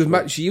don't know. She was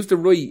mad. She used to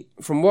write,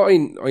 from what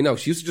I know,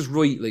 she used to just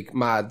write like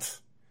mad,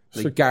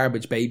 like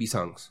garbage baby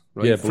songs,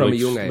 right? Yeah, from a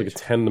young age. Like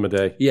 10 of them a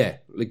day. Yeah,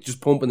 like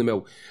just pumping them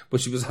out.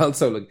 But she was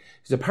also like,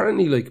 she's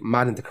apparently like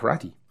mad into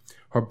karate.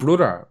 Her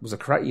brother was a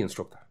karate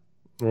instructor.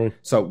 Right.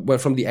 So well,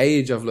 from the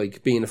age of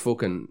like being a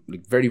fucking,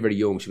 like very, very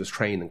young, she was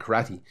trained in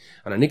karate.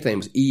 And her nickname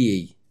was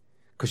EE,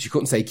 because she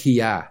couldn't say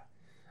Kia.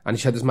 And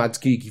she had this mad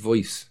squeaky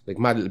voice, like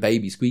mad little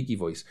baby squeaky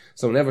voice.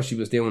 So whenever she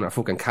was doing her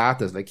fucking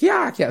katas, like,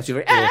 yeah, she was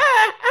like, ah,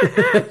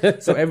 ah, ah.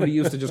 So everybody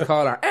used to just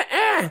call her, ah,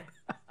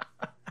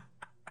 ah.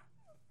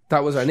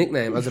 That was her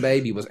nickname as a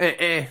baby, was,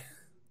 because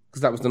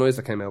that was the noise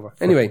that came over.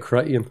 Anyway.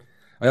 Karate.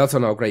 I also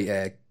know a great,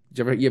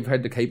 you've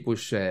heard the Kate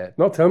Bush,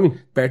 no, tell me.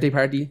 Birthday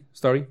party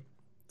story?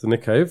 The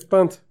Nick Cave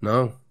band?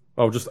 No.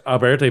 Oh, just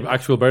a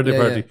actual birthday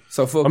party. Yeah.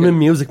 So I'm in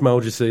music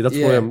mode, you see. That's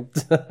why I'm...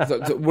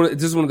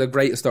 This is one of the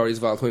greatest stories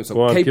of all time.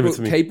 So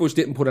Kate Bush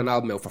didn't put an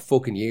album out for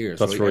fucking years.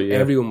 That's right, yeah.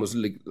 Everyone was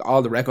like,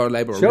 all the record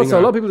label a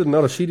lot of people didn't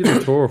know that she did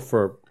a tour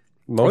for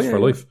most of her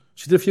life.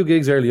 She did a few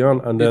gigs early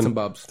on, and then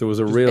there was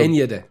a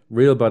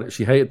real bad...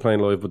 She hated playing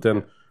live, but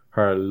then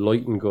her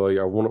lighting guy,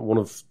 or one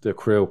of the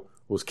crew,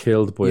 was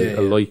killed by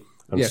a light.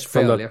 And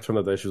from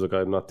that day, she was like,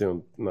 I'm not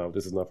doing... No,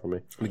 this is not for me.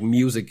 Like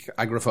music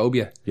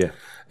agoraphobia. Yeah.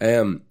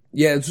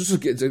 Yeah,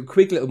 it's a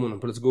quick little one,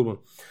 but it's a good one.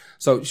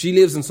 So she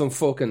lives in some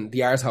fucking the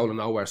arsehole of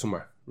nowhere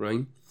somewhere,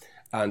 right?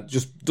 And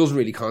just doesn't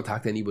really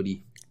contact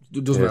anybody.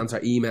 Doesn't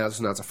answer emails,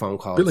 doesn't answer phone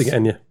calls. A bit like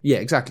Enya. Yeah,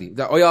 exactly.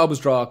 I always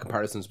draw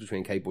comparisons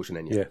between Kate Bush and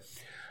Enya. Yeah.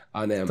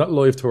 And that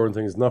live touring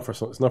thing is not for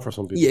some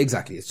people. Yeah,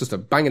 exactly. It's just a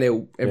bang it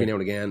out every now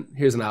and again.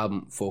 Here's an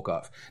album, fuck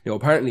off. Now,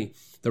 apparently,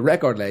 the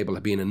record label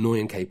have been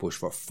annoying Kate Bush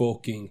for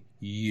fucking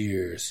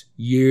years.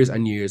 Years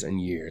and years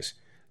and years.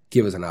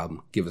 Give us an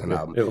album.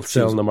 It'll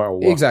sell no matter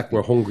what. Exactly.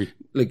 We're hungry.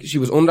 Like, she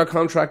was under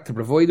contract to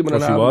provide them with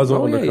an album. She was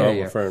under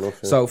contract, fair enough.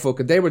 Yeah. So,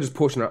 fucking, they were just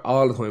pushing her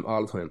all the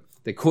time.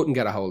 They couldn't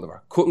get a hold of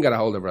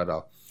her. At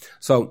all.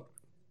 So,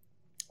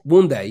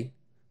 one day,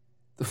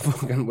 the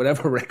fucking,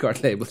 whatever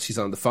record label she's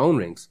on, the phone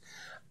rings.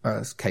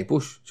 It's Kate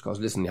Bush. She goes,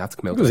 listen, you have to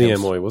come out to the house.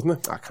 It was EMI, wasn't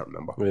it? I can't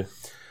remember. Yeah.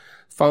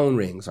 Phone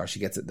rings, or she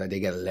gets it, they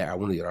get a letter,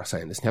 one of the other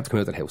saying, listen, you have to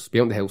come out to the house.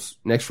 Be out in the house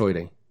next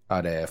Friday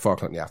at 4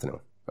 o'clock in the afternoon.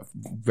 A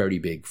very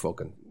big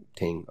fucking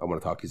thing I want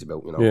to talk to you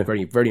about, you know,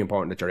 very, very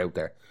important that you're out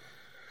there.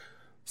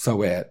 So,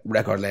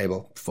 record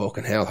label,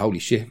 fucking hell, holy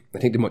shit. I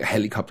think they might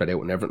have helicoptered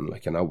out and everything,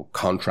 like, you know,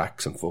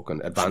 contracts and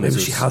fucking advances.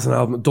 Maybe she has an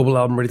album, double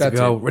album ready to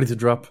go, ready to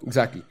drop.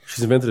 Exactly.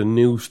 She's invented a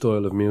new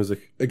style of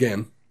music.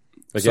 Again,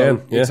 yeah.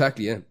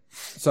 Exactly, yeah.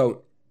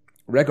 So,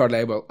 record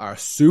label are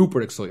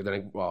super excited. They're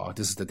like, oh,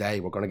 this is the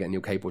day. We're going to get a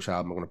new Kate Bush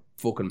album. We're going to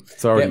fucking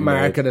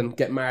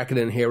get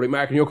marketing here. Right,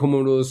 marketing, you're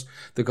coming with us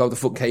to go to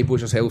fucking Kate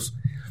Bush's house.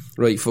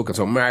 Right, fucking,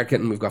 so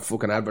marketing, we've got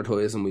fucking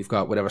advertising, we've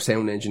got whatever,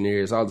 sound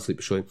engineers, all the sleep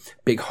of shit.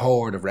 Big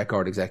horde of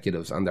record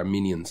executives and their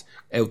minions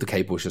out to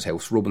Kate Bush's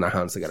house, rubbing their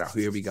hands together.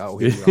 Here we go.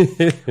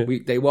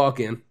 They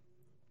walk in.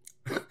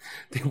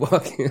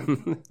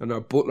 And our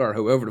butler,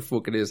 whoever the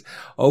fuck it is,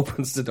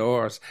 opens the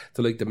doors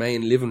to like the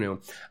main living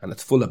room, and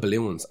it's full of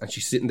balloons, and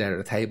she's sitting there at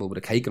a table with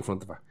a cake in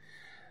front of her.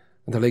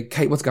 And they're like,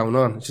 Kate, what's going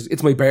on? She's,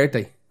 it's my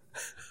birthday.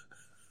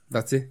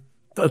 That's it.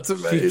 That's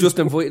amazing. She just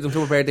invited them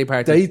to a birthday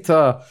party.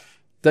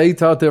 They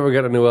thought they were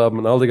getting a new album,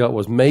 and all they got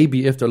was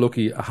maybe, if they're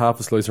lucky, a half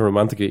a slice of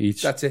Romantica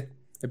each. That's it.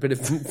 A bit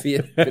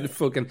of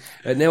fucking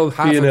now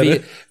half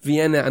a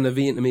Vienna and a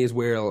Vietnamese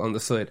whirl on the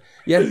side.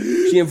 Yeah,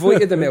 she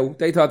invited them out.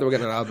 They thought they were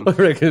getting an album. I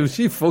reckon was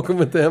she fucking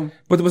with them.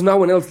 But there was no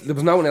one else. There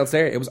was no one else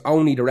there. It was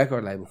only the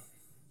record label.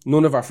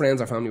 None of our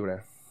friends or family were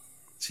there.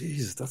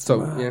 Jesus, that's so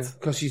mad. Yeah,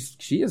 because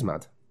she is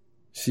mad.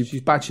 She's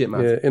batshit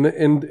mad. Yeah,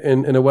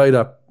 in a way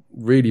that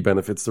really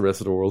benefits the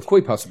rest of the world.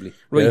 Quite possibly.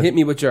 Right, hit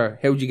me with your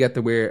how'd you get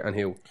to where and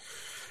who.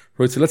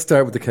 Right, so let's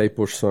start with the Kate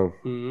Bush song.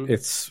 Mm-hmm.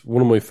 It's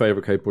one of my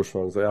favourite Kate Bush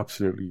songs. I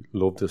absolutely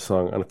love this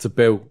song. And it's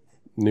about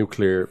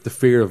the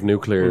fear of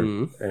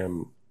nuclear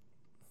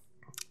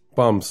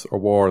bombs or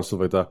war and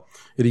stuff like that.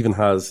 It even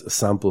has a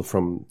sample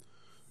from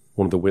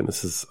one of the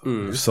witnesses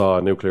who saw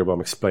a nuclear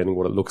bomb explaining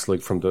what it looks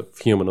like from the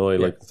human eye,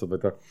 like and stuff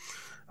like that.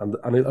 And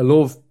I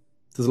love,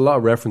 there's a lot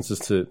of references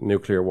to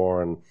nuclear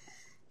war and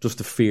just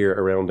the fear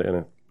around it in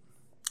it.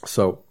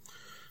 So,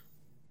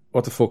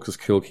 what the fuck does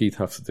Kill Keith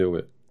have to do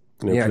with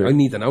nuclear, I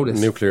need to know this.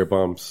 Nuclear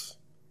bombs?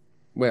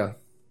 Well,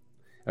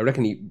 I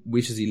reckon he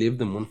wishes he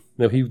lived in one.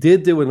 Now, he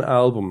did do an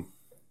album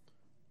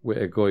with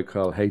a guy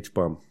called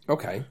H-Bomb.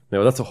 Okay.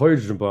 Now, that's a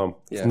hydrogen bomb.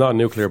 It's not a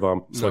nuclear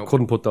bomb, so I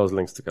couldn't put those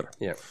links together.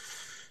 Yeah.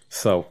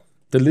 So,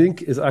 the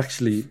link is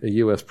actually a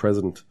US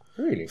president.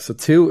 Really? So,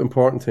 two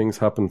important things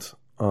happened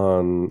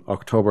on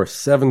October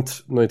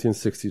 7th,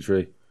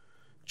 1963.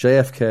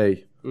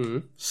 JFK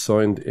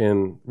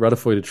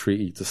ratified a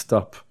treaty to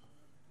stop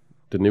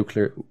the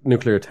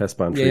nuclear test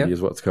ban treaty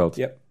is what it's called.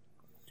 Yep.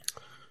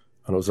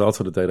 And it was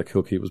also the day that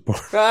Kilkee was born.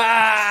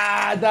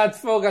 That's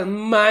fucking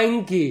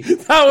manky.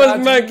 That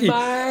was manky.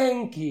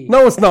 Manky.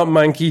 No, it's not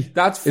manky.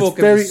 That's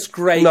fucking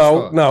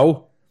disgraceful.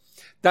 No.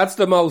 That's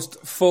the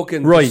most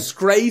fucking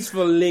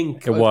disgraceful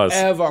link I've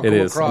ever come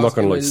across. I'm not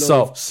going to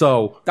lie.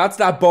 So that's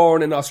that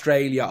born in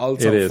Australia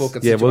also it is.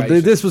 fucking situation.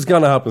 Well, this was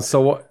going to happen.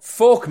 So what?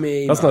 Fuck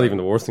me. That's not even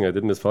the worst thing I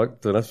did in this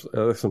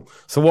election.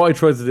 So what I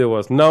tried to do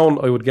was, knowing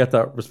I would get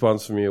that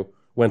response from you,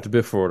 went a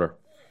bit further.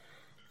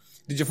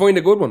 Did you find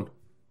a good one?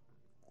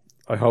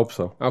 I hope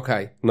so.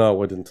 Okay.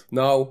 No, I didn't.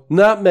 No?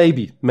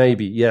 Maybe.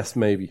 Yes,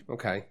 maybe.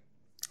 Okay.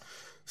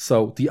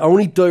 So the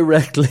only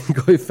direct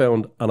link I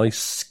found, and I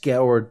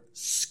scoured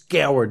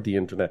the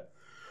internet,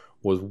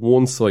 was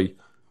one site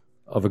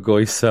of a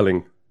guy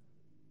selling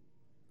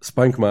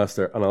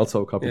Spankmaster and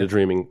also a copy of The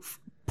Dreaming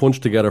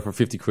punched together for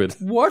 50 quid.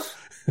 What?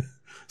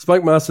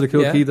 Spankmaster, the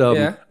Cool Keith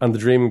album, and The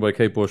Dreaming by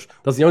Kate Bush.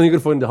 That's the only thing you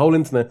could find in the whole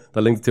internet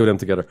that linked the two of them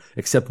together.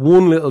 Except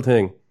one little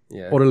thing.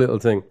 Yeah. Other little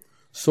thing.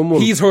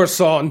 He's her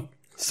son.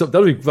 So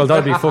that'd be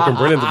fucking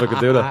brilliant if I could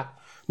do that.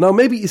 Now,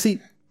 maybe, you see...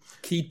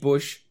 Keith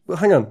Bush. Well,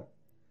 hang on.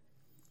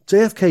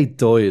 JFK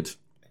died.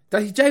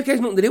 JFK has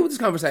nothing to do with this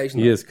conversation.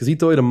 He is, because he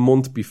died a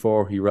month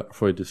before he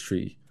ratified this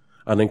treaty.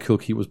 And then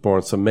Kilkee was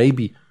born. So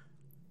maybe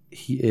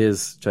he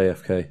is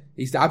JFK.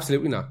 He's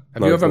absolutely not.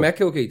 Have you ever met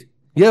Kilkee?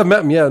 Yeah, I've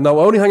met him, yeah. No,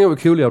 I only hang out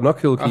with Coolio, not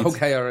Kilkee. Oh,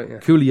 okay, all right, yeah.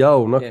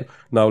 Coolio, not... Yeah.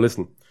 Now,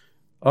 listen.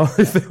 All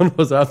I found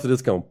was after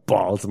this going,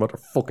 balls, I'm after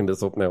fucking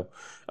this up now.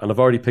 And I've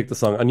already picked the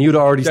song. And you'd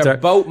already started... They're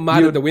both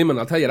mad at the women,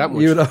 I'll tell you that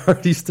much. You'd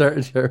already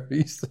started your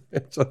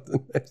research on the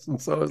next one.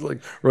 So I was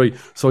like, right.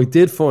 So I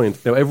did find...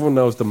 Now, everyone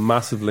knows the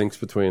massive links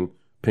between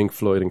Pink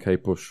Floyd and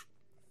Kate Bush.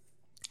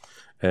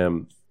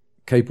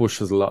 Kate Bush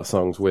has a lot of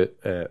songs with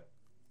one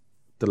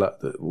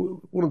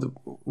of the...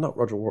 Not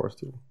Roger Waters,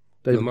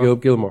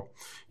 David Gilmour.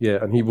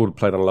 Yeah, and he would have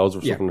played on loads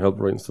of stuff and helped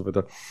write and stuff like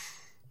that.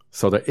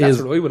 So there is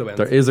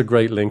a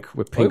great link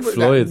with Pink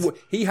Floyd.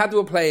 He had to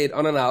have played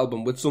on an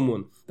album with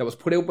someone that was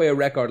put out by a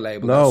record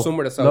label.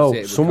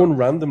 Someone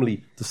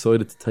randomly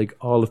decided to take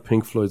all of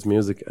Pink Floyd's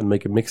music and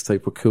make a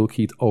mixtape with Cool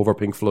Keith over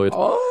Pink Floyd.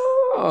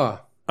 Oh,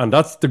 and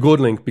that's the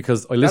good link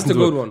because I listened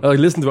to it. I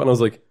listened to it and I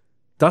was like,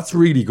 "That's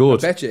really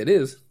good." I bet you it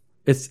is.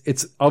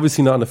 It's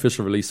obviously not an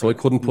official release, so I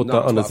couldn't put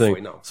that on the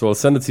thing. So I'll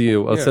send it to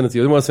you. I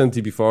didn't want to send it to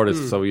you before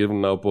this, so you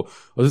didn't know. But I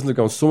was listening to it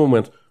going, someone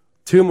went,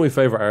 two of my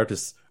favourite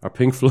artists are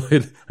Pink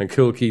Floyd and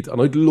Cool Keith, and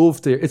I'd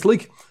love to. It's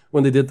like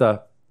when they did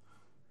the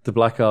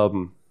Black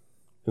Album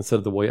instead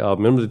of the White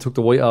Album. Remember, they took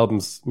the White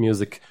Album's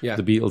music, the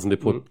Beatles, and they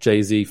put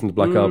Jay-Z from the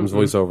Black Album's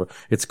voiceover.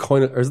 It's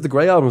kind of, or is it the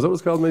Grey Album? Is that what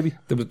it's called, maybe?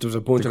 There was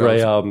a bunch of the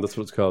Grey Album, that's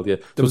what it's called, yeah.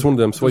 There was one of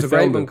them. So there was a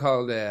great one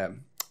called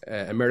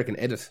American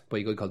Edit by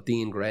a guy called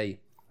Dean Gray.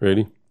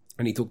 Really?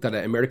 And he took that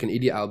American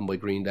Idiot album by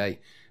Green Day.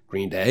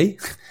 Green Day? He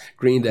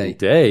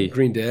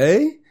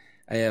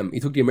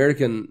took the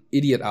American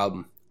Idiot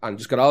album and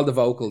just got all the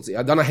vocals.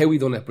 I don't know how he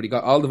done it, but he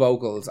got all the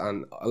vocals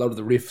and a lot of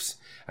the riffs,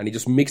 and he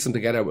just mixed them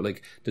together with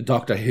like the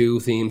Doctor Who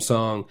theme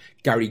song,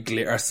 Gary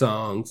Glitter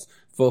songs,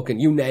 fucking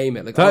you name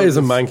it. Like that is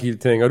a manky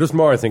thing. Or just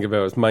more I think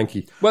about it, it's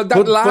manky. Well,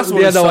 that last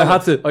one. Yeah, no,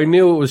 I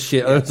knew it was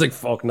shit. I was like,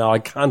 fuck, no, I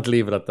can't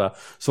leave it at that.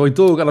 So I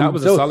dug, and that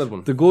was a solid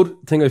one. The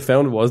good thing I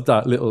found was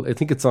that little. I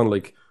think it's on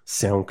like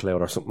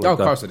SoundCloud or something like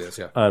that. Of course it is,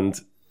 yeah. And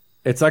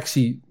it's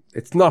actually,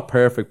 it's not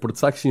perfect, but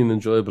it's actually an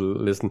enjoyable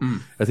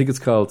listen. I think it's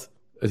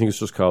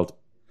just called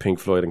Pink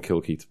Floyd and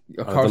Cool Keith.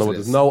 Of course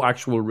there's no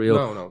actual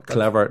real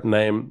clever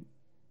name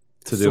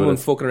to do it. Someone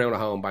fucking around at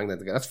home, bang that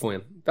together. That's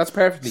fine. That's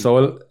perfectly.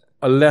 So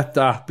I'll let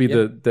that be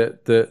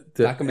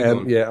that can be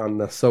done. Yeah, on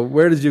that. So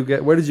where did you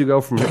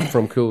go from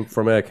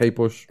Kate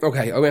Bush?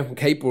 Okay, I went from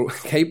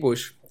Kate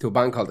Bush to a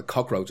band called the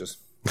Cockroaches.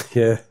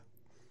 Yeah.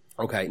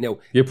 Okay, now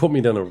you put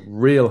me down a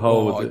real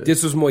hole.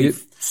 This was my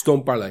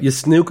stumper. Like you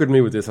snookered me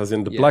with this, as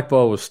in the black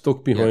ball was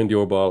stuck behind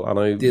your ball, and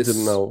I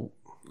didn't know.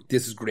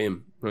 This is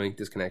grim, right?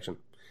 This connection.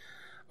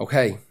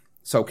 Okay,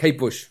 so Kate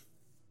Bush.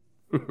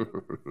 I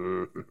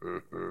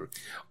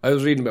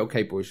was reading about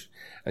Kate Bush,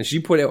 and she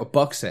put out a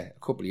box set a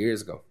couple of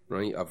years ago,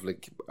 right? Of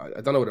like,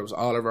 I don't know whether it was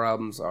all of her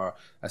albums or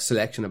a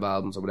selection of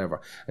albums or whatever,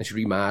 and she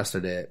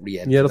remastered it,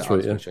 re-edited it. Yeah, that's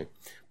right. Yeah.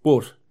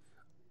 But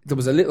there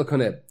was a little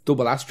kind of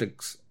double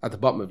asterisk at the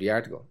bottom of the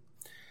article,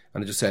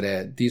 and it just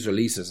said these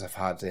releases have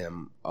had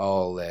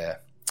all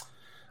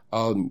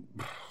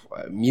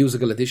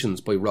musical editions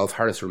by Rolf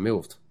Harris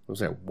removed. I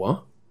was like,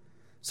 what?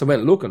 So I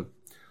went looking.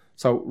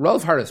 So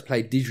Rolf Harris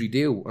played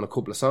didgeridoo on a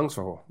couple of songs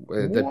for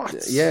her.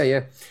 What?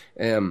 Yeah.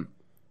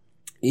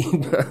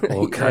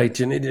 Okay,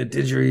 do you need a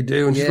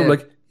didgeridoo? And she's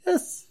like,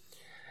 yes.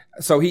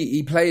 So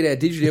he played a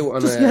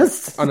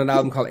didgeridoo on an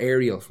album called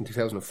Ariel from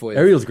 2005.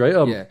 Ariel's a great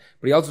album. Yeah,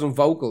 but he also done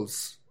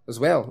vocals as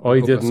well.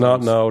 I did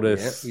not know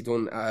this. Yeah, he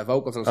done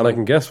vocals on a and song. I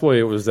can guess why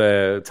it was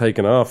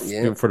taken off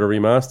for the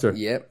remaster.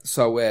 Yeah,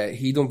 so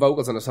he done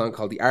vocals on a song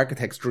called The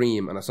Architect's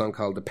Dream and a song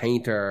called The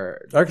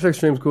Painter. Architect's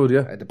Dream's good,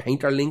 yeah. The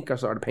Painter Link or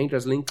The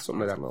Painter's Link,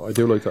 something like that. No, I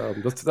do like that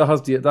album.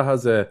 That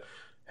has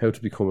How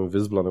to Become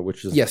Invisible on it,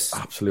 which is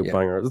absolute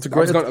banger. That's a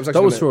great.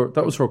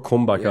 That was her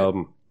comeback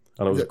album,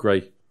 and it was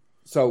great.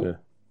 So,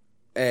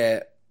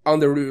 on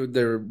the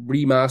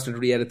remastered,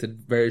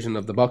 re-edited version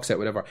of the box set,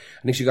 whatever,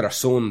 I think she got her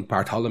son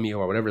Bartholomew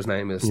or whatever his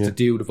name is to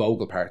do the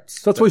vocal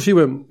parts. That's why she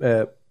went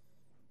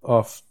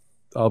off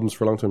albums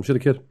for a long time. She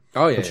had a kid.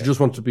 Oh yeah, and she just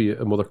wanted to be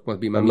a mother,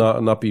 and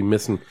not be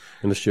missing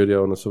in the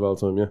studio and stuff all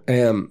the time.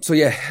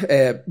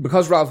 Yeah.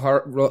 Because Ralph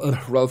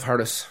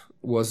Harris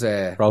was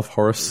Ralph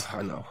Horace.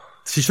 I know.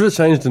 She should have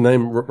changed the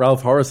name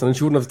Ralph Horace, and then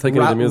she wouldn't have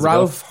taken any music.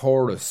 Ralph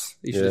Horace.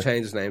 He should have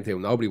changed his name to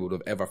him. Nobody would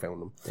have ever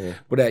found him. Yeah.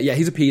 But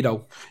he's a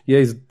pedo. Yeah,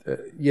 he's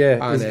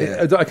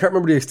I can't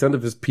remember the extent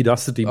of his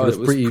pedosity, but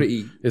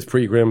it's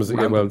pretty grim.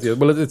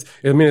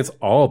 It's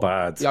all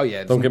bad. Oh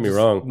yeah, don't get me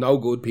wrong. No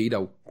good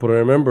pedo. But I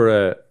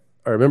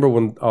remember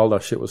when all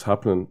that shit was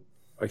happening.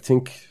 I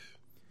think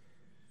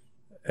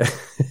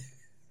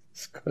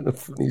it's kind of a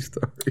funny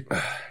story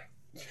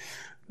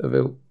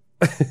about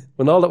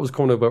when all that was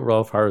coming about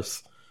Ralph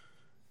Harris.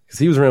 Because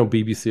he was around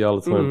BBC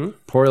all the time. Mm-hmm.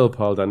 Poor old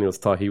Paul Daniels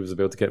thought he was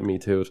about to get Me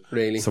Too'd.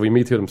 Really? So he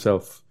Me Too'd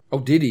himself. Oh,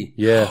 did he?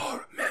 Yeah.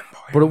 Oh,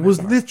 I remember. It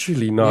was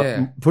literally not.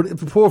 Yeah. But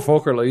the poor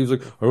fucker, like, he was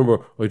like, I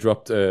remember I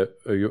dropped a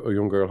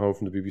young girl home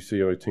from the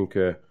BBC, and I think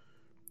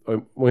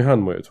my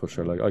hand might have touched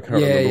her. Like, I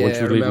can't remember when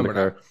she was leaving the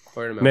car.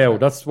 Now,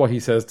 that's what he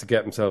says to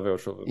get himself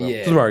out of it. No,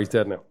 doesn't matter, he's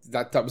dead now.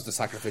 That was the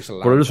sacrificial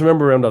lamb. But I just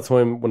remember around that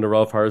time when the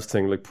Ralph Harris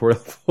thing, like, poor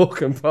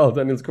fucking Paul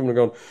Daniels coming and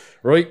going,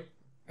 right,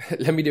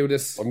 let me do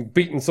this. I'm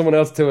beating someone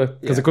else to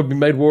it because it could be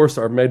made worse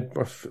or made.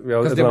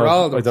 Because they were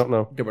all. I don't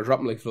know. They were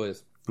dropping like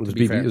flies.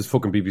 It was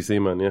fucking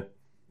BBC, man. Yeah,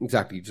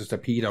 exactly. Just a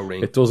pedo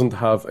ring. It doesn't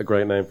have a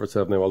great name for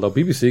itself now. Although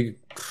BBC,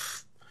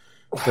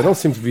 they don't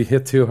seem to be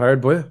hit too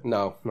hard by it.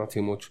 No, not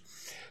too much.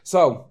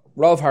 So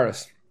Ralph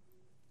Harris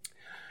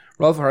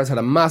had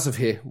a massive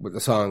hit with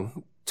the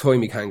song "Tie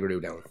Me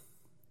Kangaroo Down."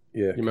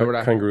 Yeah, you remember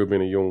that? Kangaroo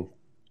being a young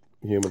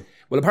human.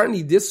 Well,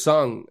 apparently this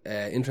song,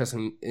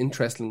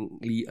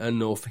 interestingly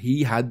enough,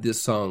 he had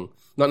this song,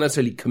 not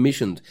necessarily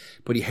commissioned,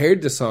 but he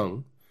heard the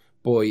song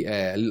by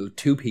a little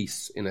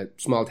two-piece in a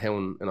small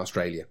town in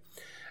Australia.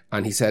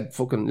 And he said,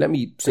 fucking, let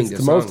me sing this song.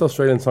 It's the most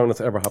Australian song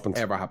that's ever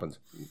happened.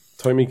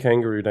 Tie Me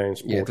Kangaroo Down.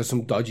 Sport. Yeah, there's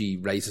some dodgy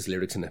racist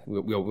lyrics in it.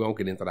 We won't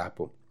get into that,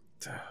 but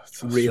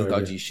real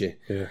dodgy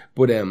shit. Yeah.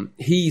 But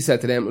he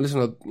said to them,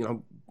 listen,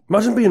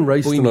 imagine being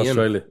racist in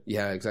Australia.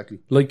 Yeah, exactly.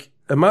 Like,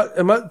 imagine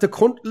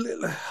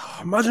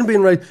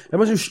being racist.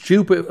 Imagine how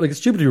stupid. Like, it's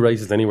stupid to be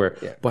racist anywhere.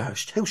 Yeah. But how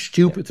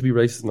stupid to be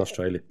racist in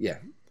Australia. Yeah.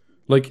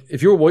 Like,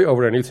 if you're white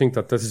over there and you think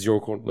that this is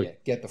your country,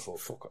 like, get the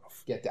fuck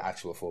off. Get the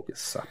actual fuck. You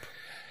sap.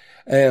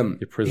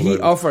 He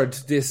offered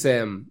this.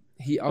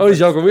 He's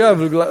joking. We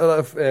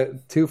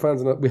have two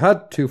fans. We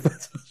had two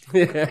fans.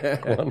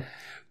 Yeah.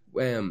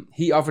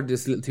 He offered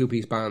this little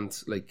two-piece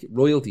band like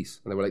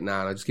royalties, and they were like,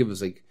 "Nah, just give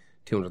us like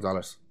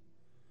 $200."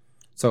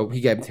 So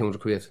he gave him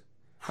 £200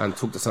 and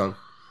took the song,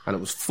 and it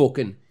was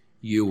fucking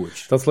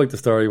huge. That's like the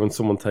story when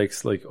someone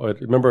takes, like, I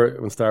remember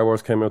when Star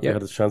Wars came out, they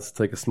had a chance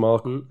to take a small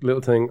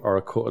little thing or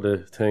a cut of the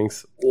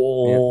things.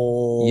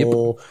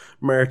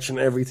 Merch and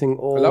everything.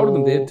 A lot of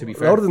them did, to be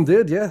fair. A lot of them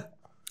did, yeah.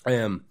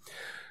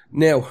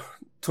 Now,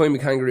 Tie Me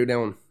Kangaroo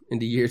Down in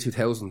the year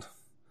 2000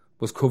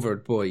 was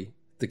covered by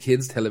the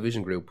kids'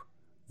 television group,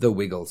 The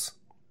Wiggles.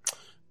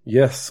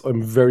 Yes,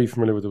 I'm very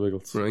familiar with The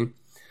Wiggles. Right.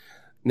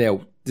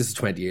 Now, this is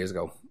 20 years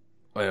ago.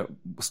 I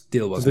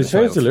still wasn't. Did they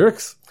change the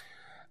lyrics?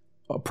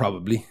 Oh,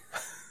 probably.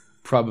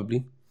 But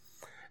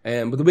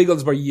the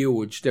Wiggles were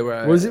huge. They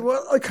were. Was it?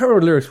 Well, I can't remember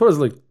the lyrics. What is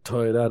it, like?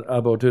 Tie that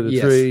abo to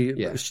the tree.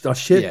 Yeah. That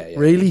shit.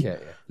 Really? Yeah.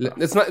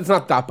 It's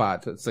not that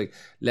bad. It's like,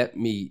 let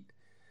me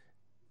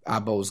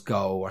abos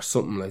go or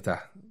something like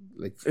that.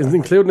 Like, is it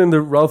included in the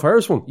Ralph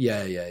Harris one?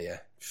 Yeah.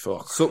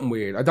 Fuck. Something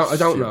weird. I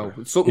don't know.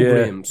 It's something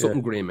grim.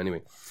 Something grim.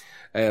 Anyway.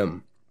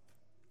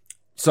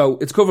 So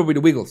it's covered by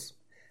the Wiggles.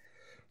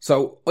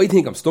 So I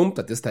think I'm stumped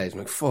at this stage. I'm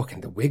like,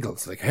 fucking the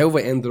Wiggles. Like, how have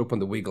I ended up on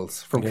the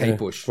Wiggles from Kate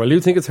Bush? Well,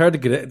 you think it's hard to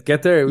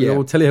get there? Yeah.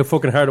 I'll tell you how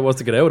fucking hard it was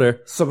to get out there.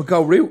 So we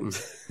go rooting.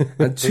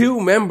 And two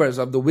members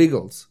of the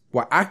Wiggles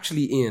were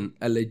actually in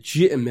a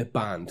legitimate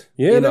band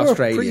in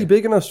Australia. Pretty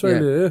big in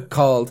Australia,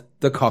 called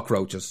the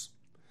Cockroaches.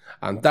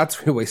 And that's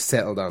who I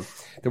settled on.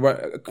 They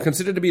were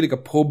considered to be like a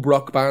pub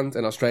rock band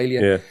in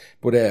Australia.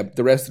 But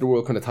the rest of the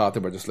world kind of thought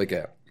they were just like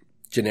a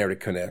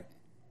generic kind of,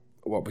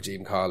 what would you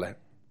even call it?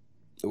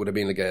 It would have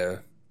been like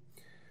a...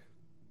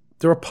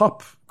 They're a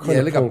pop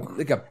kind of punk.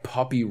 like a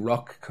poppy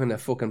rock kind of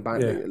fucking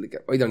band.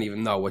 I don't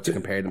even know what you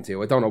compare them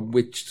to. I don't know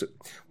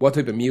what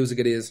type of music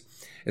it is.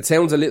 It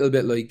sounds a little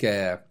bit like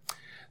the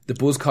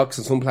Buzzcocks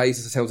in some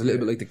places. It sounds a little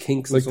bit like the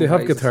Kinks. Like, they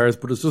have guitars,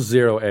 but it's just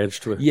zero edge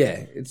to it.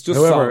 Yeah, it's just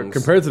However, songs.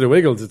 Compared to the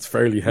Wiggles, it's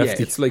fairly hefty.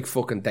 Yeah, it's like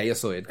fucking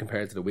Deicide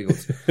compared to the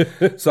Wiggles.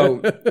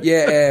 So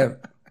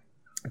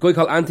a guy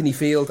called Anthony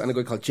Field and a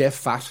guy called Jeff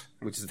Fat,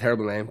 which is a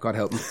terrible name, God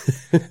help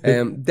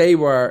him. They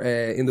were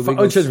in the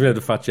Wiggles. I'd change me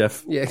to Fat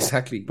Jeff. Yeah,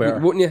 exactly. Better.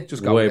 Wouldn't you?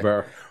 Just go way with it.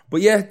 better.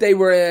 But yeah, they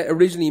were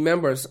originally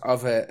members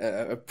of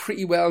a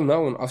pretty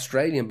well-known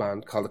Australian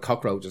band called the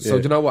Cockroaches. So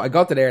do you know what? I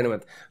got to there and I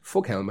went,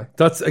 fuck Helmet.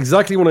 That's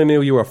exactly when I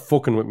knew you were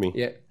fucking with me.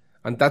 Yeah.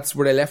 And that's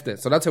where they left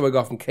it. So that's how I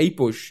got from Kate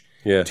Bush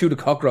to the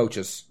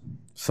Cockroaches.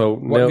 So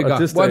now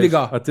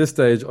at this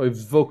stage, I've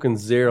fucking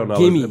zero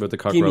knowledge about the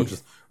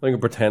Cockroaches. I can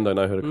pretend I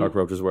know who the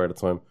Cockroaches were at the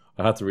time.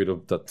 I had to read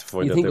up that to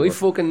find out. You think I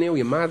fucking knew?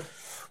 You mad?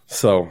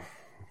 So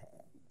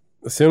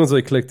as soon as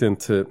I clicked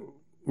into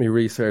my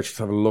research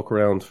to have a look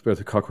around about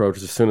the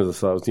Cockroaches, as soon as I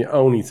saw it, was the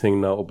only thing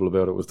notable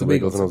about it was the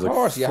Wiggles. And I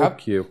was like,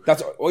 fuck you.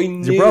 That's, I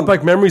knew. You brought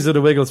back memories of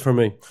the Wiggles for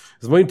me.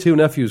 Because my two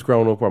nephews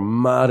growing up were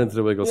mad into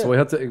the Wiggles. So I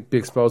had to be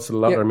exposed to a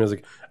lot of their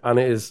music. And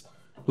it is,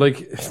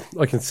 like,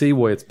 I can see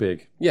why it's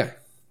big. Yeah.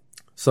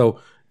 So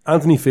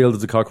Anthony Field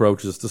of the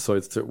Cockroaches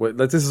decides to,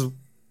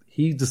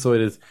 he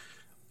decided,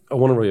 I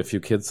want to write a few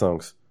kids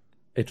songs.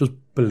 It just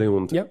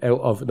ballooned out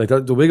of, like,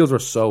 the Wiggles were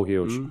so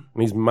huge. And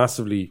he's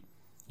massively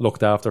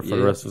looked after for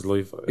the rest of his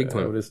life. Big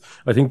time.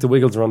 I think the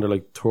Wiggles are on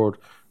their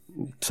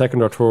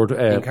second or third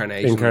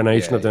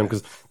incarnation of them,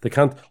 because they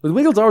can't. The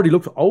Wiggles already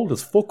looked old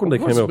as fuck when they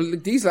came out.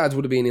 But these lads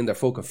would have been in their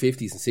fucking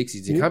 50s and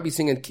 60s. You can't be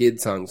singing kid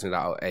songs in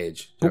that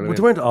age. But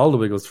they weren't all the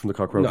Wiggles from the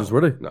Cockroaches,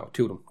 were they? No,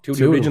 two of them. Two of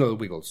the original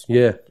Wiggles.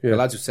 Yeah. The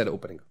lads who set it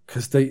up, I think.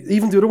 Because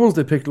even the other ones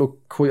they picked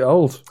look quite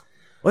old.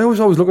 I always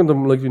look at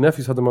them, like my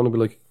nephews had them on and be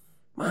like,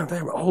 man,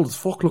 they were old as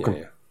fuck looking.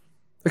 Yeah.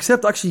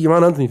 Except actually your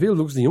man Anthony Field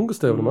looks the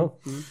youngest out of them all.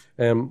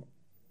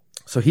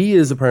 So he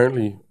is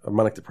apparently a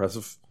manic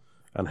depressive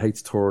and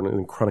hates touring and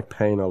in chronic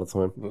pain all the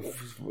time.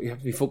 You have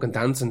to be fucking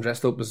dancing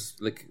dressed up as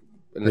like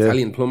an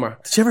Italian plumber.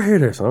 Did you ever hear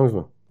their songs,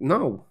 man?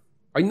 No.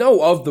 I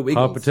know of the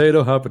Wiggles. Hot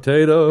potato, hot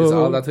potato. Is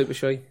all that type of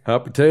shit?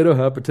 Hot potato,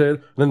 hot potato.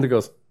 And then there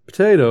goes,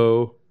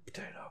 potato,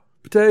 potato,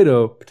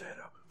 potato, potato.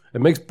 It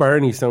makes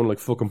Barney sound like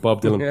fucking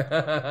Bob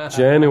Dylan.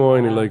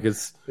 Genuinely, like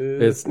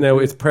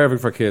it's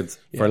perfect for kids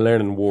for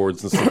learning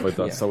words and stuff like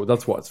that. So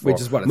that's what it's for. Which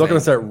is what I'm not going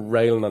to start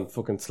railing and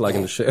fucking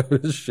slagging the shit out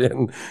of this shit.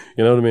 And,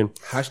 you know what I mean?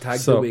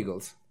 Hashtag the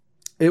Wiggles.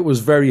 It was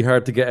very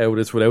hard to get out of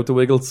this without the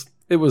Wiggles.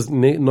 It was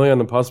nigh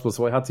on impossible,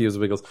 so I had to use the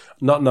Wiggles.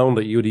 Not knowing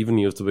that you'd even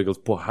use the Wiggles,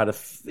 but had a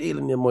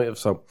feeling you might have.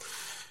 So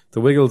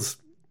the Wiggles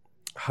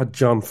had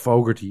John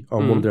Fogerty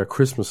on one of their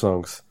Christmas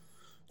songs.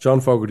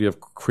 John Fogerty of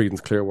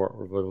Creedence Clearwater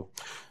Revival.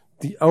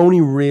 The only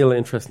real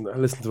interesting, I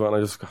listened to it and I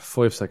just got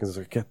 5 seconds. I was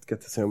like,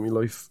 get this out of my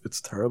life. It's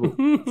terrible.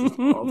 It's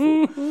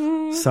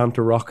awful.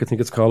 Santa Rock, I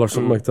think it's called, or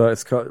something like that.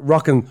 It's called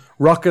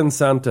Rockin'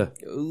 Santa.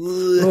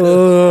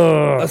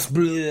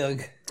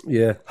 Hasblurg.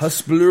 Yeah.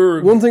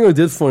 Hasblurg. One thing I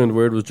did find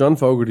weird was John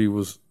Fogerty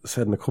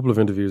said in a couple of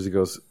interviews, he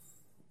goes,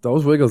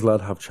 those Wiggles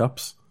lad have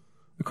chaps.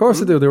 Of course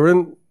they do. They were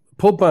in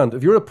pub band.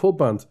 If you're a pub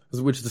band,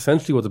 which is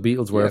essentially what the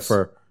Beatles were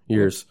for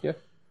years. Yeah.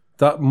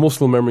 That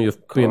muscle memory of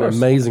being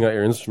amazing at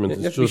your instrument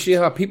is just... You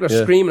how people are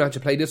screaming at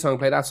you, play this song,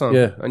 play that song.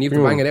 Yeah. And you have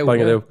to bang it out. Or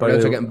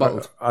else you're getting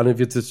bottled. And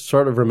if you to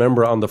sort of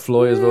remember on the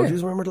fly as well. Do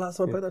you remember the last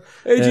time I played that?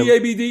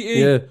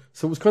 A-G-A-B-D-E. Yeah.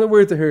 So it was kind of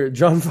weird to hear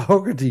John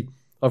Fogerty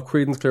of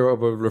Creedence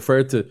Clearwater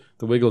refer to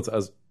the Wiggles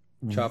as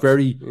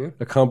very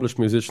accomplished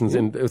musicians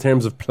in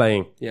terms of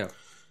playing. Yeah.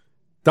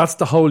 That's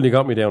the hole you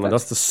got me down, and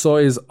that's the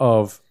size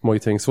of my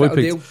thing. So I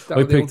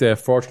picked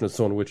Fortunate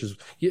Son, which is...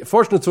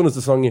 Fortunate Son is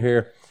the song you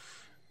hear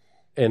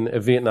in a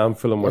Vietnam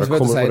film where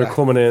they're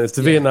coming in. It's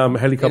the Vietnam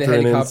helicopter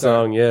in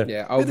song,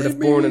 over the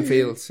burning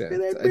fields. Yeah.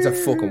 It's a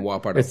fucking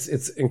whopper.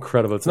 It's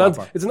incredible. It's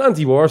an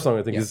anti-war song,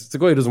 I think. Yeah. It's a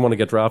guy who doesn't want to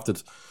get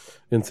drafted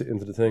into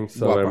the thing.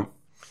 So,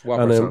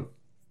 whopper song.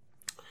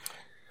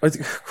 I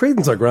think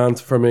Creedence are grand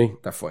for me.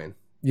 They're fine.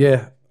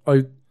 Yeah,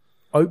 I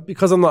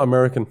because I'm not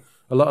American,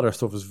 a lot of their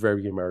stuff is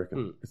very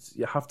American.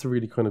 You have to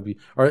really kind of be...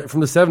 All right,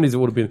 from the 70s, it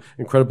would have been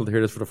incredible to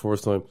hear this for the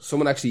first time.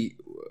 Someone actually...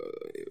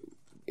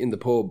 in the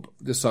pub,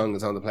 this song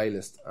is on the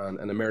playlist, and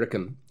an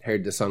American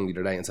heard this song the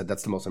other day and said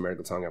that's the most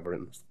American song ever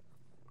written.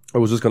 I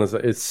was just going to say,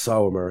 it's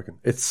so American.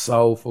 It's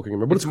so fucking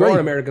American. But it's more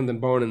American than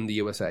Born in the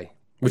USA.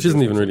 Which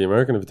isn't even really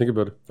American if you think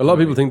about it. A lot of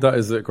people think that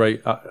is a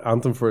great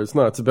anthem for it. It's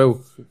not.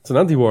 It's an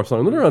anti-war song.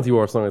 Another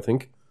anti-war song, I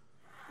think.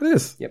 It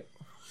is. Yep.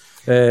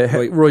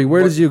 Roy,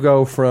 where did you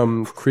go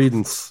from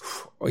Creedence?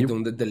 I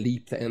done the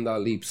leap to end all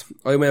leaps.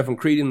 I went from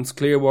Creedence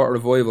Clearwater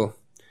Revival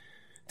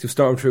to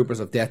Stormtroopers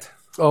of Death.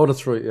 Oh,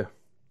 that's right, yeah.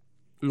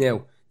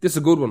 Now, this is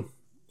a good one.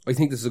 I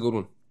think this is a good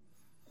one.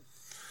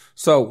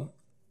 So,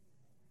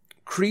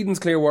 Creedence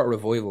Clearwater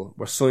Revival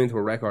were signed to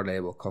a record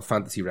label called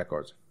Fantasy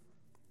Records.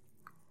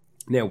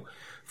 Now,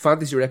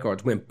 Fantasy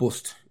Records went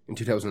bust in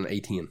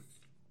 2018.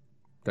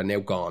 They're now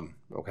gone,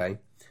 okay?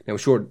 Now,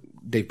 sure,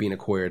 they've been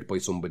acquired by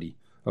somebody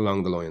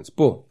along the lines,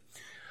 but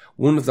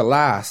one of the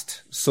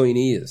last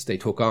signees they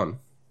took on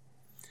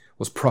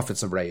was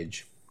Prophets of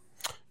Rage.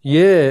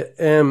 Yeah,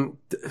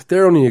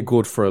 they're only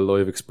good for a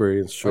live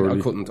experience, surely.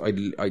 I couldn't.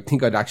 I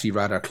think I'd actually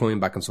rather climb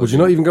back and... Would you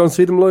not even go and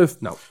see them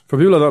live? No. For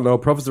people that don't know,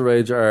 Prophets of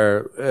Rage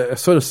are a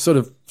sort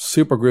of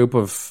super group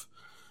of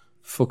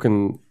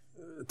fucking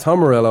Tom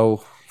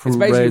Morello, from It's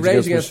basically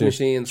Rage Against the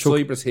Machine. Machine,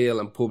 Cypress Hill,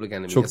 and Public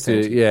Enemy. Chuck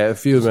D, a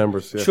few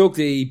members. Yeah. Chuck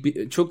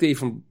D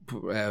from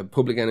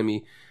Public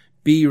Enemy,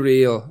 Be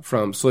Real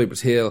from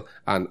Cypress Hill,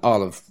 and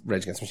all of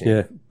Rage Against the Machine.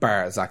 Yeah.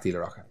 Bar Zach De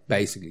La Rocca,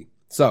 basically.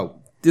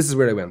 So, this is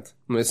where I went.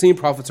 When I seen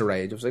Prophets of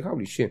Rage, I was like,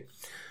 holy shit.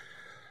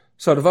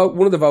 So,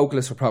 one of the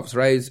vocalists for Prophets of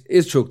Rage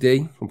is Chuck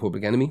D from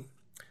Public Enemy.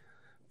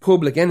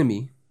 Public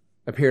Enemy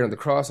appeared on the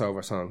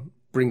crossover song,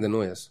 Bring the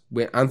Noise,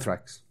 with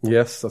Anthrax.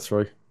 Yes, that's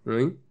right.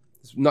 Right?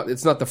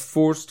 It's not the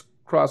first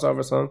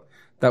crossover song.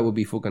 That would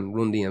be fucking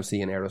Run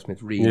DMC and Aerosmith.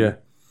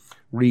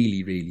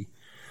 Really.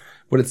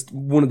 But it's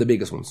one of the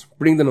biggest ones.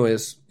 Bring the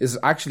Noise is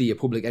actually a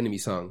Public Enemy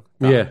song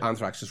that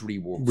Anthrax just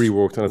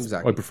reworked. And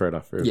exactly. I prefer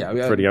that for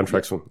the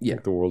Anthrax one. Yeah,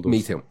 the world does.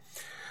 Me too.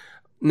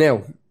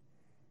 Now,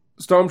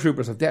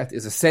 Stormtroopers of Death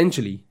is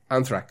essentially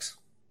Anthrax,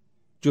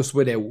 just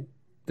without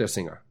their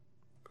singer.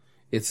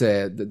 It's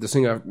the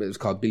singer is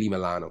called Billy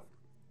Milano.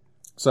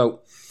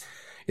 So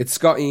it's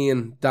Scott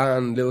Ian,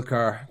 Dan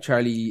Lilker,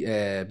 Charlie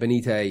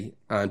Benite,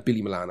 and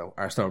Billy Milano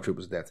are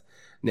Stormtroopers of Death.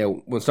 Now,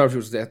 when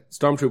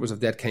Stormtroopers of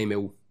Death came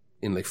out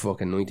in like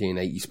fucking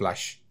 1980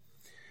 splash,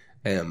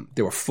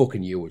 they were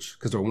fucking huge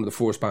because they were one of the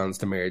first bands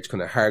to merge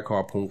kind of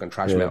hardcore punk and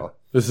thrash metal.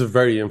 This is a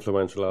very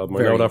influential album.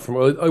 I know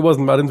that I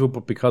wasn't mad into it,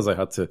 but because I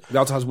had to. It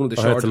also has one of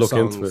the shortest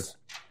songs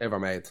ever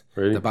made.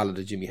 Really? The Ballad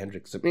of Jimi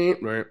Hendrix.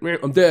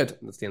 I'm dead.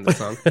 That's the end of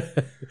the song.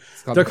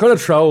 They're kind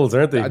of trolls,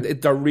 aren't they?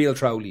 They're real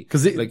trolly.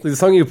 Because the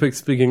song you picked,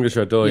 Speak English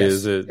or Die,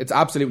 is it's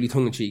absolutely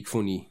tongue-in-cheek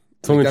funny.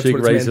 Tongue-in-cheek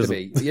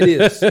racism. It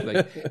is.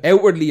 Like,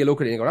 outwardly, you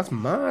look at it and go, that's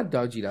mad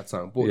dodgy, that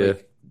song. But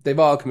like, they've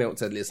all come out and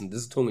said, listen, this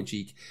is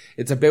tongue-in-cheek.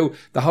 It's about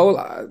the whole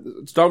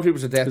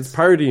Stormtroopers of Death. It's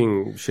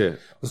parodying shit.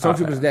 The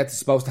Stormtroopers of Death is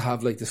supposed to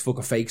have like this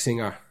fucking fake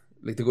singer,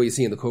 like the guy you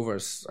see in the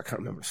covers. I can't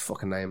remember his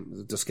fucking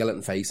name. The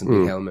skeleton face and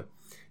big helmet.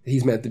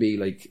 He's meant to be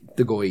like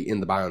the guy in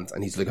the band,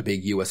 and he's like a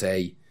big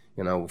USA,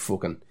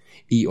 fucking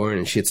eat iron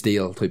and shit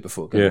steel type of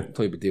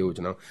type of dude,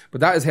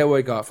 But that is how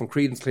I got from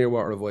Creedence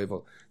Clearwater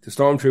Revival to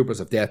Stormtroopers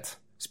of Death,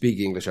 Speak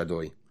English or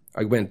Die.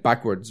 I went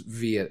backwards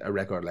via a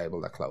record label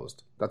that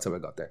closed. That's how I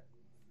got there.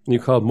 You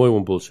called my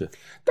one bullshit.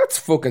 That's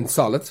fucking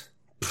solid.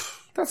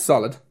 That's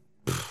solid.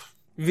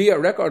 Via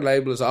record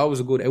label is always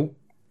a good out.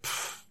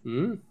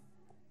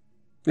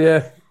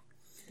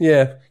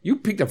 Yeah. You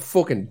picked a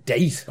fucking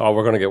date. Oh,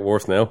 we're going to get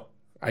worse now.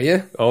 Are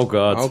you? Oh,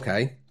 God.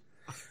 Okay.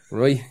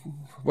 Right.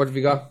 What have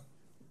you got?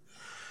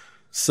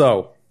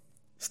 So,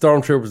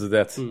 Stormtroopers of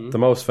Death, the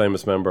most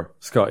famous member,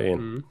 Scott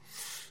Ian,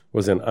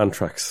 was in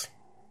Anthrax.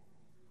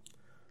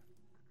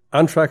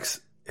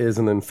 Anthrax is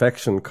an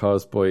infection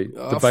caused by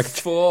the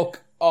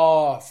Fuck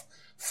off.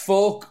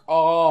 Fuck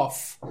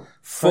off.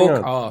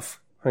 Fuck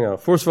off. Hang on.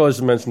 First of all, I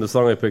should mention the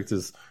song I picked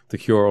is The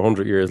Cure,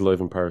 100 Years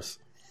Live in Paris.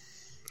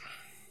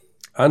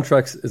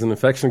 Anthrax is an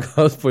infection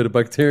caused by the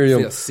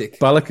bacterium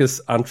Bacillus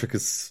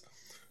anthracis,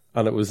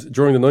 and it was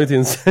during the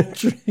 19th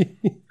century.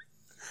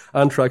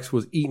 Anthrax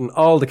was eating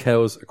all the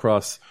cows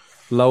across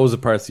loads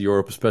of parts of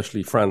Europe,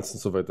 especially France and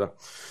stuff like that.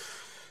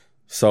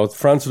 So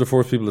France were the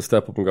first people to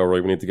step up and go,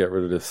 right, we need to get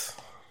rid of this.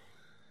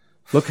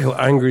 Look how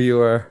angry you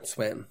are. I'm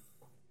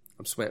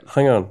sweating.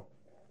 Hang on.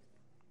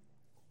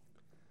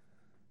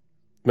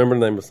 Remember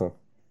the name of the song?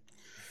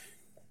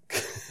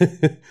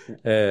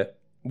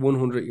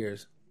 100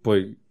 Years.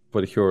 By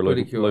the Cure,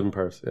 live in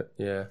Paris.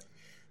 Yeah.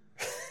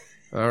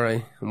 All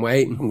right. I'm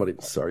waiting. I'm not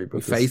even sorry about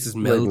this. My face is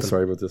melting. I'm not even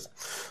sorry about this.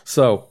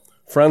 So,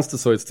 France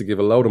decides to give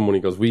a load of money,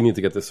 goes, we need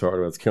to get this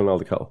sorted out. It's killing all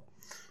the cattle.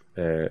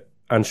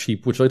 And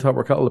sheep, which I thought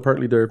were cattle.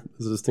 Apparently, there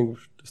is a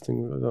distinguished.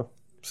 It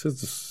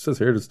says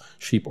here there's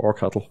sheep or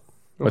cattle.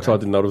 Okay. I thought I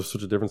didn't know there was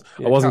such a difference.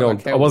 Yeah, I wasn't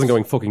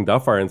going fucking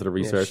that far into the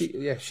research.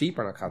 Sheep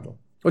are not cattle.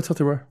 I thought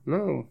they were.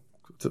 No.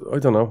 I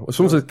don't know. If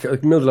someone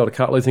said milled a lot of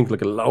cattle, I think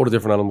like a load of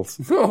different animals.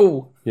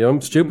 No. Yeah,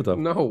 I'm stupid though.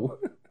 No.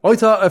 I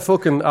thought a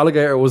fucking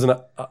alligator was like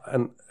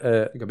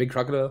a big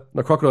crocodile.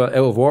 A crocodile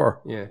out of water.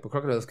 Yeah, but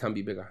crocodiles can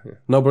be bigger. Yeah.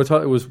 No, but I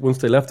thought it was once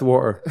they left the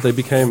water, they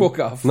became. Fuck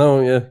off.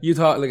 No, yeah. You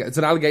thought like it's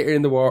an alligator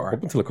in the water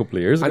up until a couple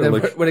of years ago. And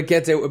then when it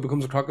gets out, it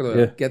becomes a crocodile.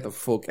 Yeah. Get the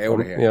fuck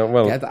out of here. Yeah,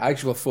 well, get the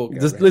actual fuck.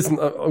 Just listen.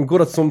 I'm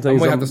good at some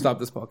things. I might have to stop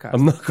this podcast.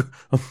 I'm not.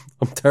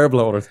 I'm terrible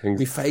at other things.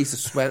 My face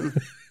is sweating.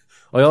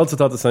 I also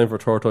thought the same for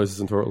tortoises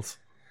and turtles.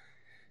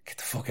 Get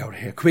the fuck out of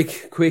here.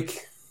 Quick.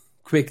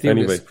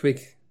 Do this.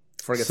 Quick.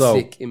 Before I get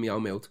sick in my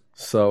own mouth.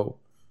 So,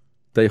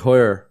 they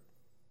hire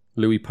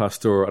Louis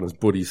Pasteur and his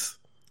buddies.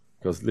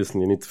 Goes, listen,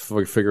 you need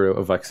to figure out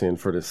a vaccine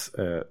for this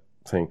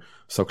thing.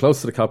 So,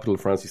 close to the capital of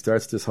France, he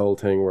starts this whole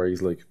thing where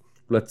he's like,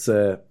 let's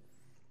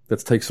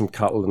take some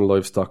cattle and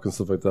livestock and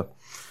stuff like that.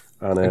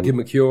 And give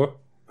him a cure.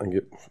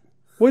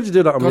 Why'd you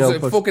do that on me?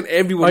 Because fucking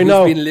everyone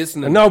who's been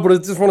listening. I know, but I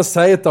just want to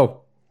say it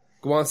though.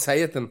 Go on,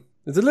 say it then.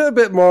 There's a little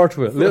bit more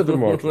to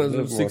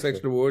it. 6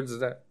 extra words, is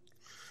that?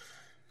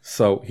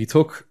 So he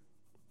took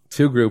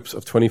 2 groups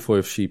of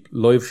 25 sheep,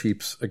 live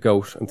sheeps, a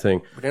goat and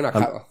thing. But they're not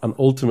cattle. And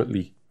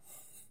ultimately,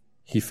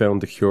 he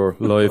found the cure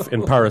live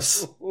in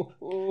Paris.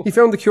 He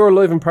found the cure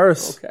live in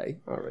Paris. Okay,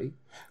 all right.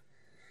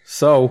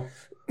 So,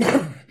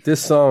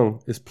 this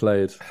song is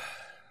played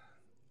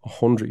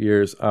 100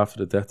 years after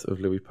the death of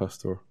Louis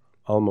Pasteur.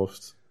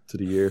 almost to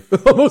the year.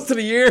 Almost to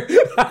the year.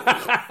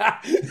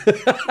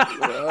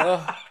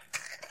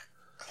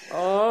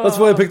 That's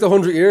why I picked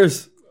 100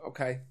 years.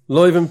 Okay.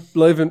 Live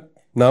in.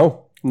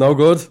 No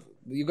good.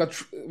 You've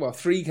got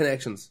 3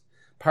 connections: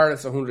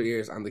 Paris, 100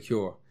 Years, and The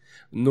Cure.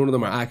 None of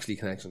them are actually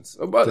connections.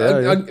 But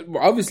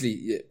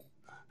obviously,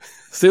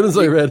 as soon as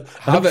I read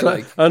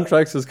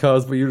Anthrax is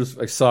caused, but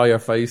I saw your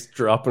face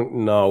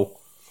dropping. No.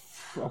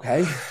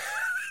 Okay.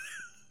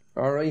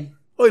 All right.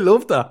 I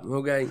love that.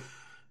 Okay.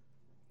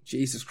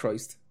 Jesus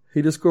Christ.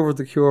 He discovered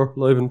The Cure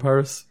live in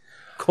Paris.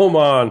 Come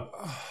on.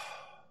 I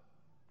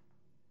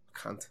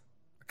can't.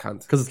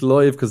 Because it's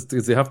live, because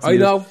they have to. I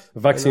know.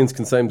 Vaccines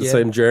contain the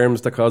same germs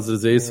that cause the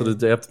disease, so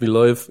that they have to be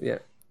live. Yeah.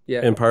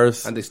 In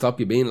Paris. And they stop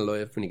you being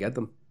alive when you get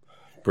them.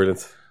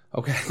 Brilliant.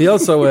 Okay. He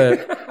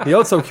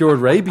also cured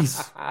rabies.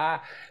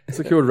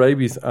 He cured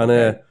rabies,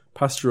 and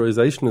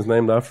pasteurization is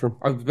named after him.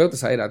 I was about to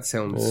say that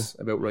sounds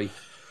about right.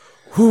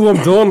 Ooh, I'm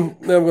done.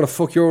 Now I'm going to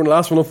fuck your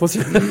last one up.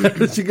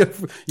 Did you get?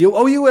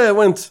 You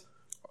went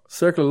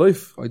Circle of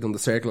Life. I done the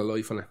Circle of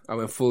Life on it. I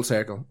went full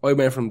circle. I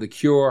went from The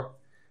Cure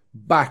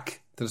back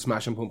to the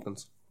Smashing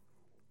Pumpkins,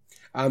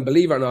 and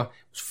believe it or not, it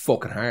was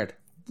fucking hard.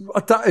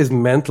 That is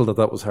mental.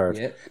 That was hard.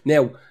 Yeah.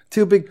 Now,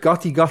 2 big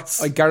gotty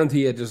gots. I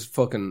guarantee you, there's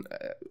fucking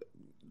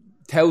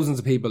thousands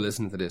of people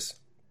listening to this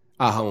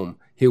at home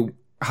who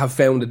have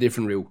found a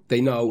different route.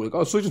 They know, like,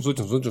 such and such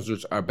and such and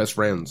such are best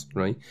friends,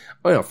 right?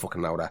 I don't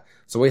fucking know that.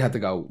 So I had to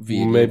go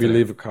via maybe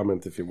leave a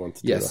comment if you want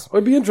to do that.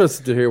 I'd be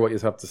interested to hear what you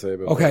have to say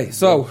about that. Okay,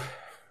 so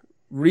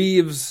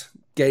Reeves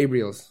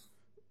Gabriels,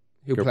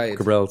 who played...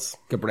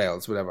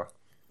 Gabriels, whatever.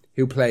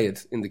 Who played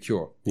in The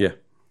Cure. Yeah.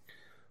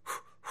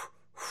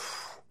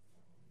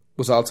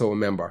 Was also a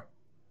member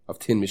of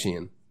Tin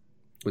Machine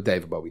with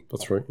David Bowie.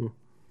 That's right. Yeah.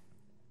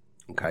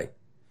 Okay.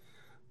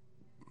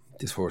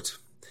 This hurts.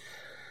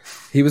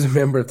 He was a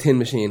member of Tin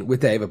Machine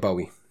with David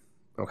Bowie.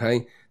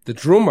 Okay? The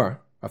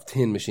drummer of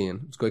Tin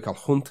Machine was a guy called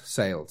Hunt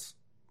Sales.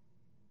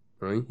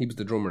 Right? He was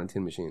the drummer in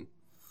Tin Machine.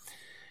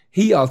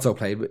 He also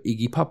played with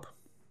Iggy Pop.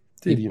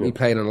 He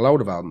played on a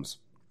load of albums,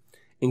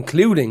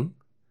 including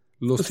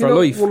Lust for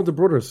Life. One of the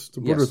brothers.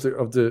 The brothers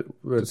of the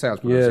Sales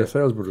Brothers. Yeah,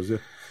 Sales Brothers, yeah.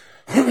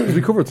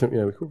 We covered Tin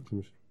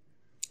Machine.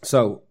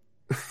 So,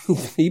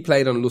 he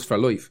played on Lust for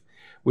Life,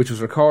 which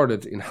was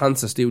recorded in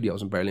Hansa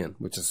Studios in Berlin,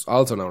 which is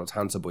also known as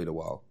Hansa by the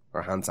Wall,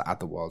 or Hansa at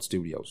the Wall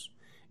Studios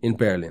in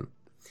Berlin.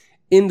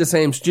 In the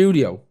same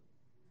studio,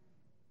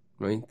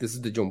 right? This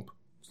is the jump.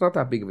 It's not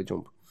that big of a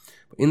jump.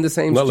 But in the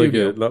same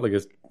studio. Not like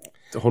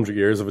 100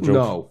 years of a jump.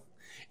 No.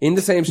 In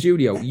the same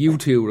studio,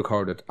 U2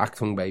 recorded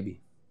Achtung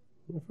Baby.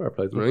 Fair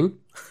play to them.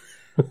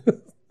 Right?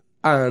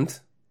 And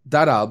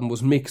that album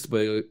was mixed by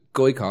a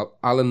guy called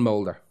Alan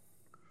Moulder.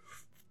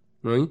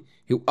 Right?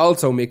 Who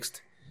also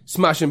mixed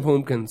Smashing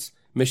Pumpkins,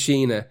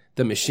 Machina,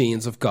 The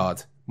Machines of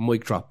God,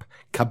 Mic Drop,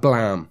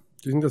 Kablam.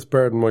 Do you think that's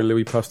better than my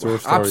Louis Pasteur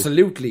story?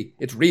 Absolutely.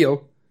 It's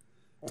real.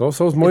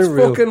 Also, it's real.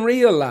 It's fucking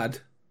real, lad.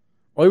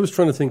 I was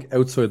trying to think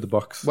outside the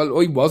box.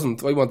 Well, I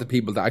wasn't. I wanted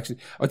people to actually...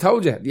 I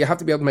told you have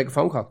to be able to make a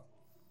phone call.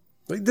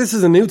 Like, this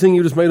is a new thing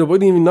you just made up. I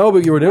didn't even know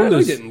about you were doing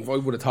this. I didn't. I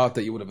would have thought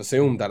that you would have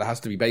assumed that it has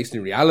to be based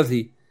in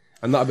reality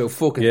and not about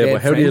fucking dead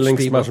but how French do you link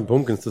people. Smashing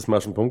Pumpkins to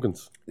Smashing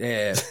Pumpkins?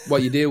 Yeah,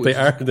 what you do They is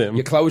are them.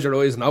 You close your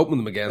eyes and open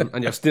them again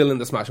and you're still in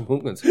the Smashing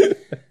Pumpkins.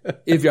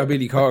 If you're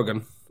Billy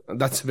Corgan.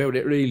 And that's about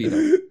it really,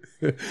 though.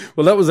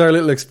 Well, that was our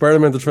little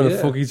experiment of trying to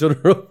fuck each other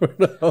up.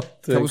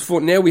 That was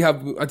fun. Now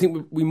I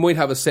think we might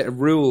have a set of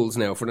rules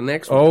now for the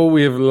next one. Oh,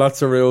 we have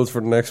lots of rules for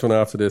the next one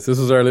after this. This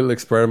was our little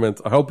experiment.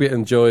 I hope you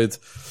enjoyed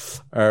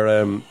our...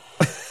 round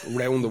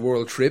the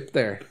world trip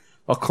there.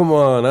 Oh, come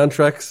on,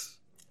 Anthrax.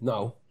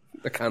 No,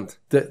 I can't.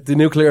 The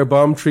nuclear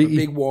bomb treaty.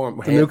 Big warm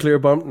head. The nuclear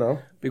bomb, no.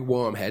 Big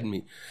warm head in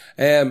me.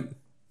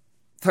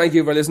 Thank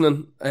you for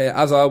listening.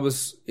 As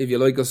always, if you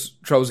like us,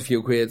 throw us a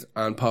few quid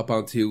and pop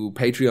onto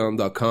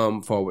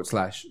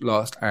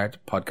patreon.com/Lost Art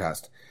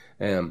Podcast.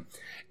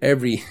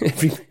 Every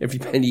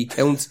penny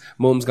counts.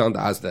 Mum's gone to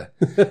Asda.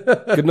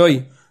 Good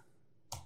night.